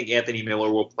 I think Anthony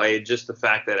Miller will play. Just the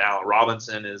fact that Allen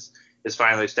Robinson is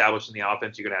finally established in the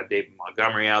offense. You're going to have David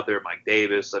Montgomery out there, Mike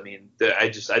Davis. I mean,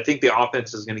 I think the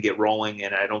offense is going to get rolling,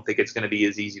 and I don't think it's going to be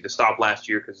as easy to stop last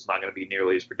year because it's not going to be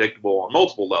nearly as predictable on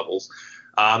multiple levels.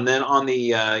 Then on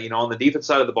the on the defense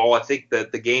side of the ball, I think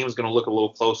that the game is going to look a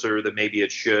little closer than maybe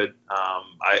it should.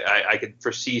 I could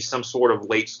foresee some sort of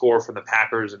late score from the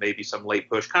Packers and maybe some late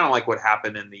push, kind of like what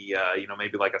happened in the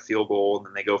maybe like a field goal and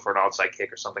then they go for an onside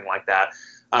kick or something like that.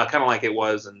 Kind of like it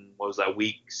was in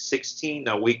week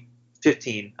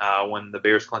 15 when the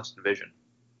Bears clinched the division.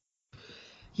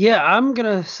 Yeah, I'm going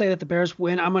to say that the Bears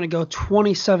win. I'm going to go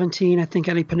 2017. I think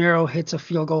Eddie Pinheiro hits a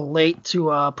field goal late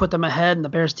to put them ahead, and the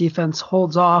Bears defense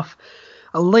holds off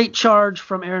a late charge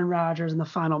from Aaron Rodgers in the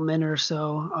final minute or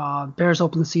so. Bears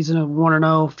open the season at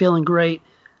 1-0, feeling great,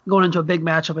 going into a big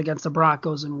matchup against the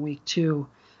Broncos in week 2.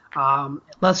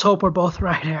 Let's hope we're both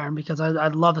right, Aaron, because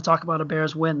I'd love to talk about a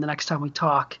Bears win the next time we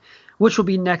talk, which will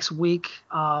be next week.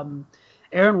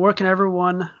 Aaron, where can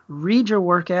everyone read your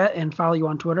work at and follow you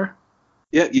on Twitter?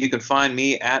 Yeah, you can find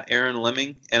me at Aaron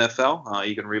Lemming NFL.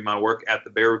 You can read my work at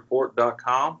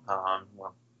thebearreport.com.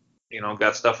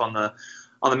 Got stuff on the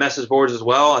message boards as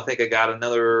well. I think I got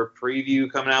another preview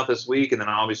coming out this week, and then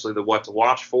obviously the what to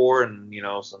watch for, and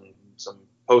some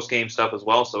post game stuff as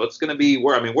well. So it's going to be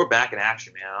we're back in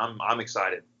action, man. I'm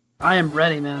excited. I am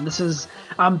ready, man.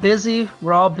 I'm busy.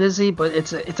 We're all busy, but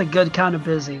it's a good kind of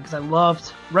busy because I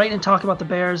loved writing and talking about the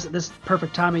Bears at this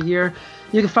perfect time of year.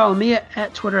 You can follow me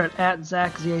at Twitter at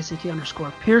Zach,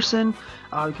 ZACK_Pearson.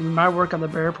 You can read my work on the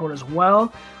Bear Report as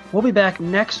well. We'll be back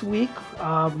next week,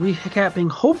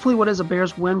 recapping hopefully what is a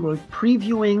Bears win. We're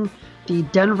previewing the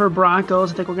Denver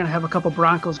Broncos. I think we're going to have a couple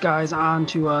Broncos guys on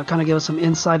to kind of give us some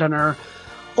insight on our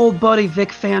old buddy Vic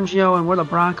Fangio and where the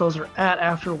Broncos are at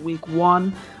after week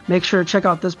 1. Make sure to check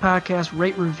out this podcast,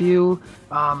 rate, review,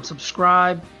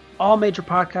 subscribe, all major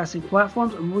podcasting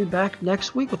platforms, and we'll be back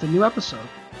next week with a new episode.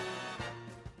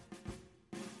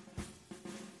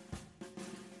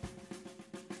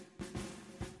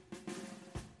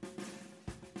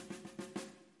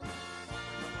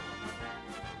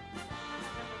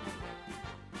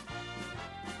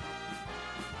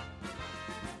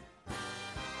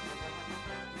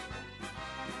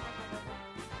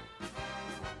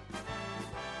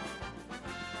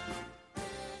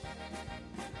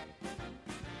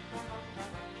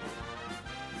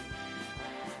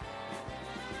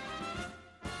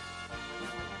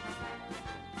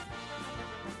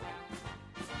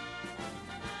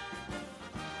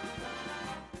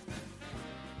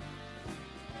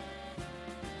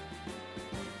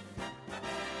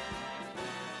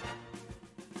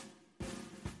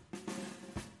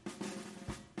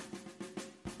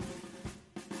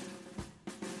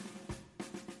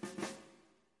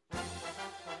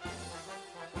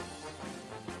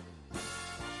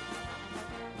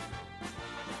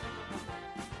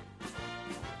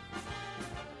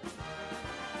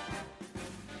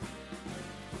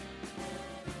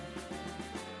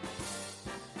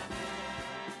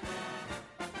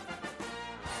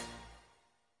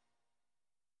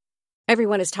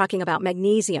 Everyone is talking about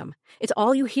magnesium. It's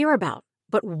all you hear about.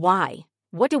 But why?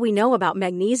 What do we know about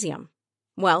magnesium?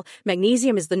 Well,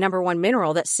 magnesium is the number one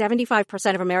mineral that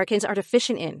 75% of Americans are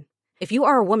deficient in. If you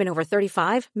are a woman over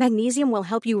 35, magnesium will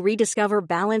help you rediscover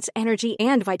balance, energy,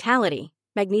 and vitality.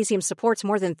 Magnesium supports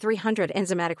more than 300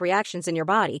 enzymatic reactions in your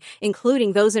body,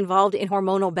 including those involved in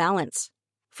hormonal balance.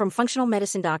 From functional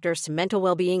medicine doctors to mental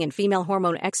well-being and female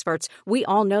hormone experts, we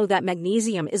all know that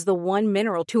magnesium is the one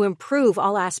mineral to improve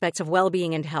all aspects of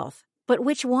well-being and health. But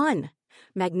which one?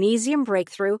 Magnesium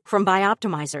Breakthrough from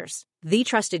Bioptimizers, the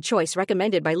trusted choice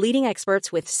recommended by leading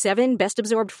experts with 7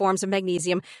 best-absorbed forms of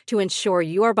magnesium to ensure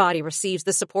your body receives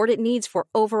the support it needs for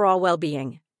overall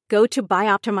well-being. Go to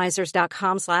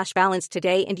bioptimizers.com/balance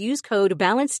today and use code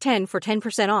BALANCE10 for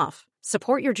 10% off.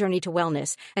 Support your journey to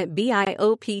wellness at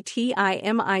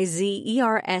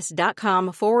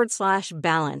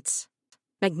BIOPTIMIZERS.com/balance.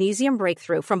 Magnesium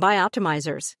Breakthrough from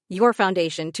Bioptimizers, your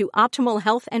foundation to optimal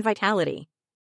health and vitality.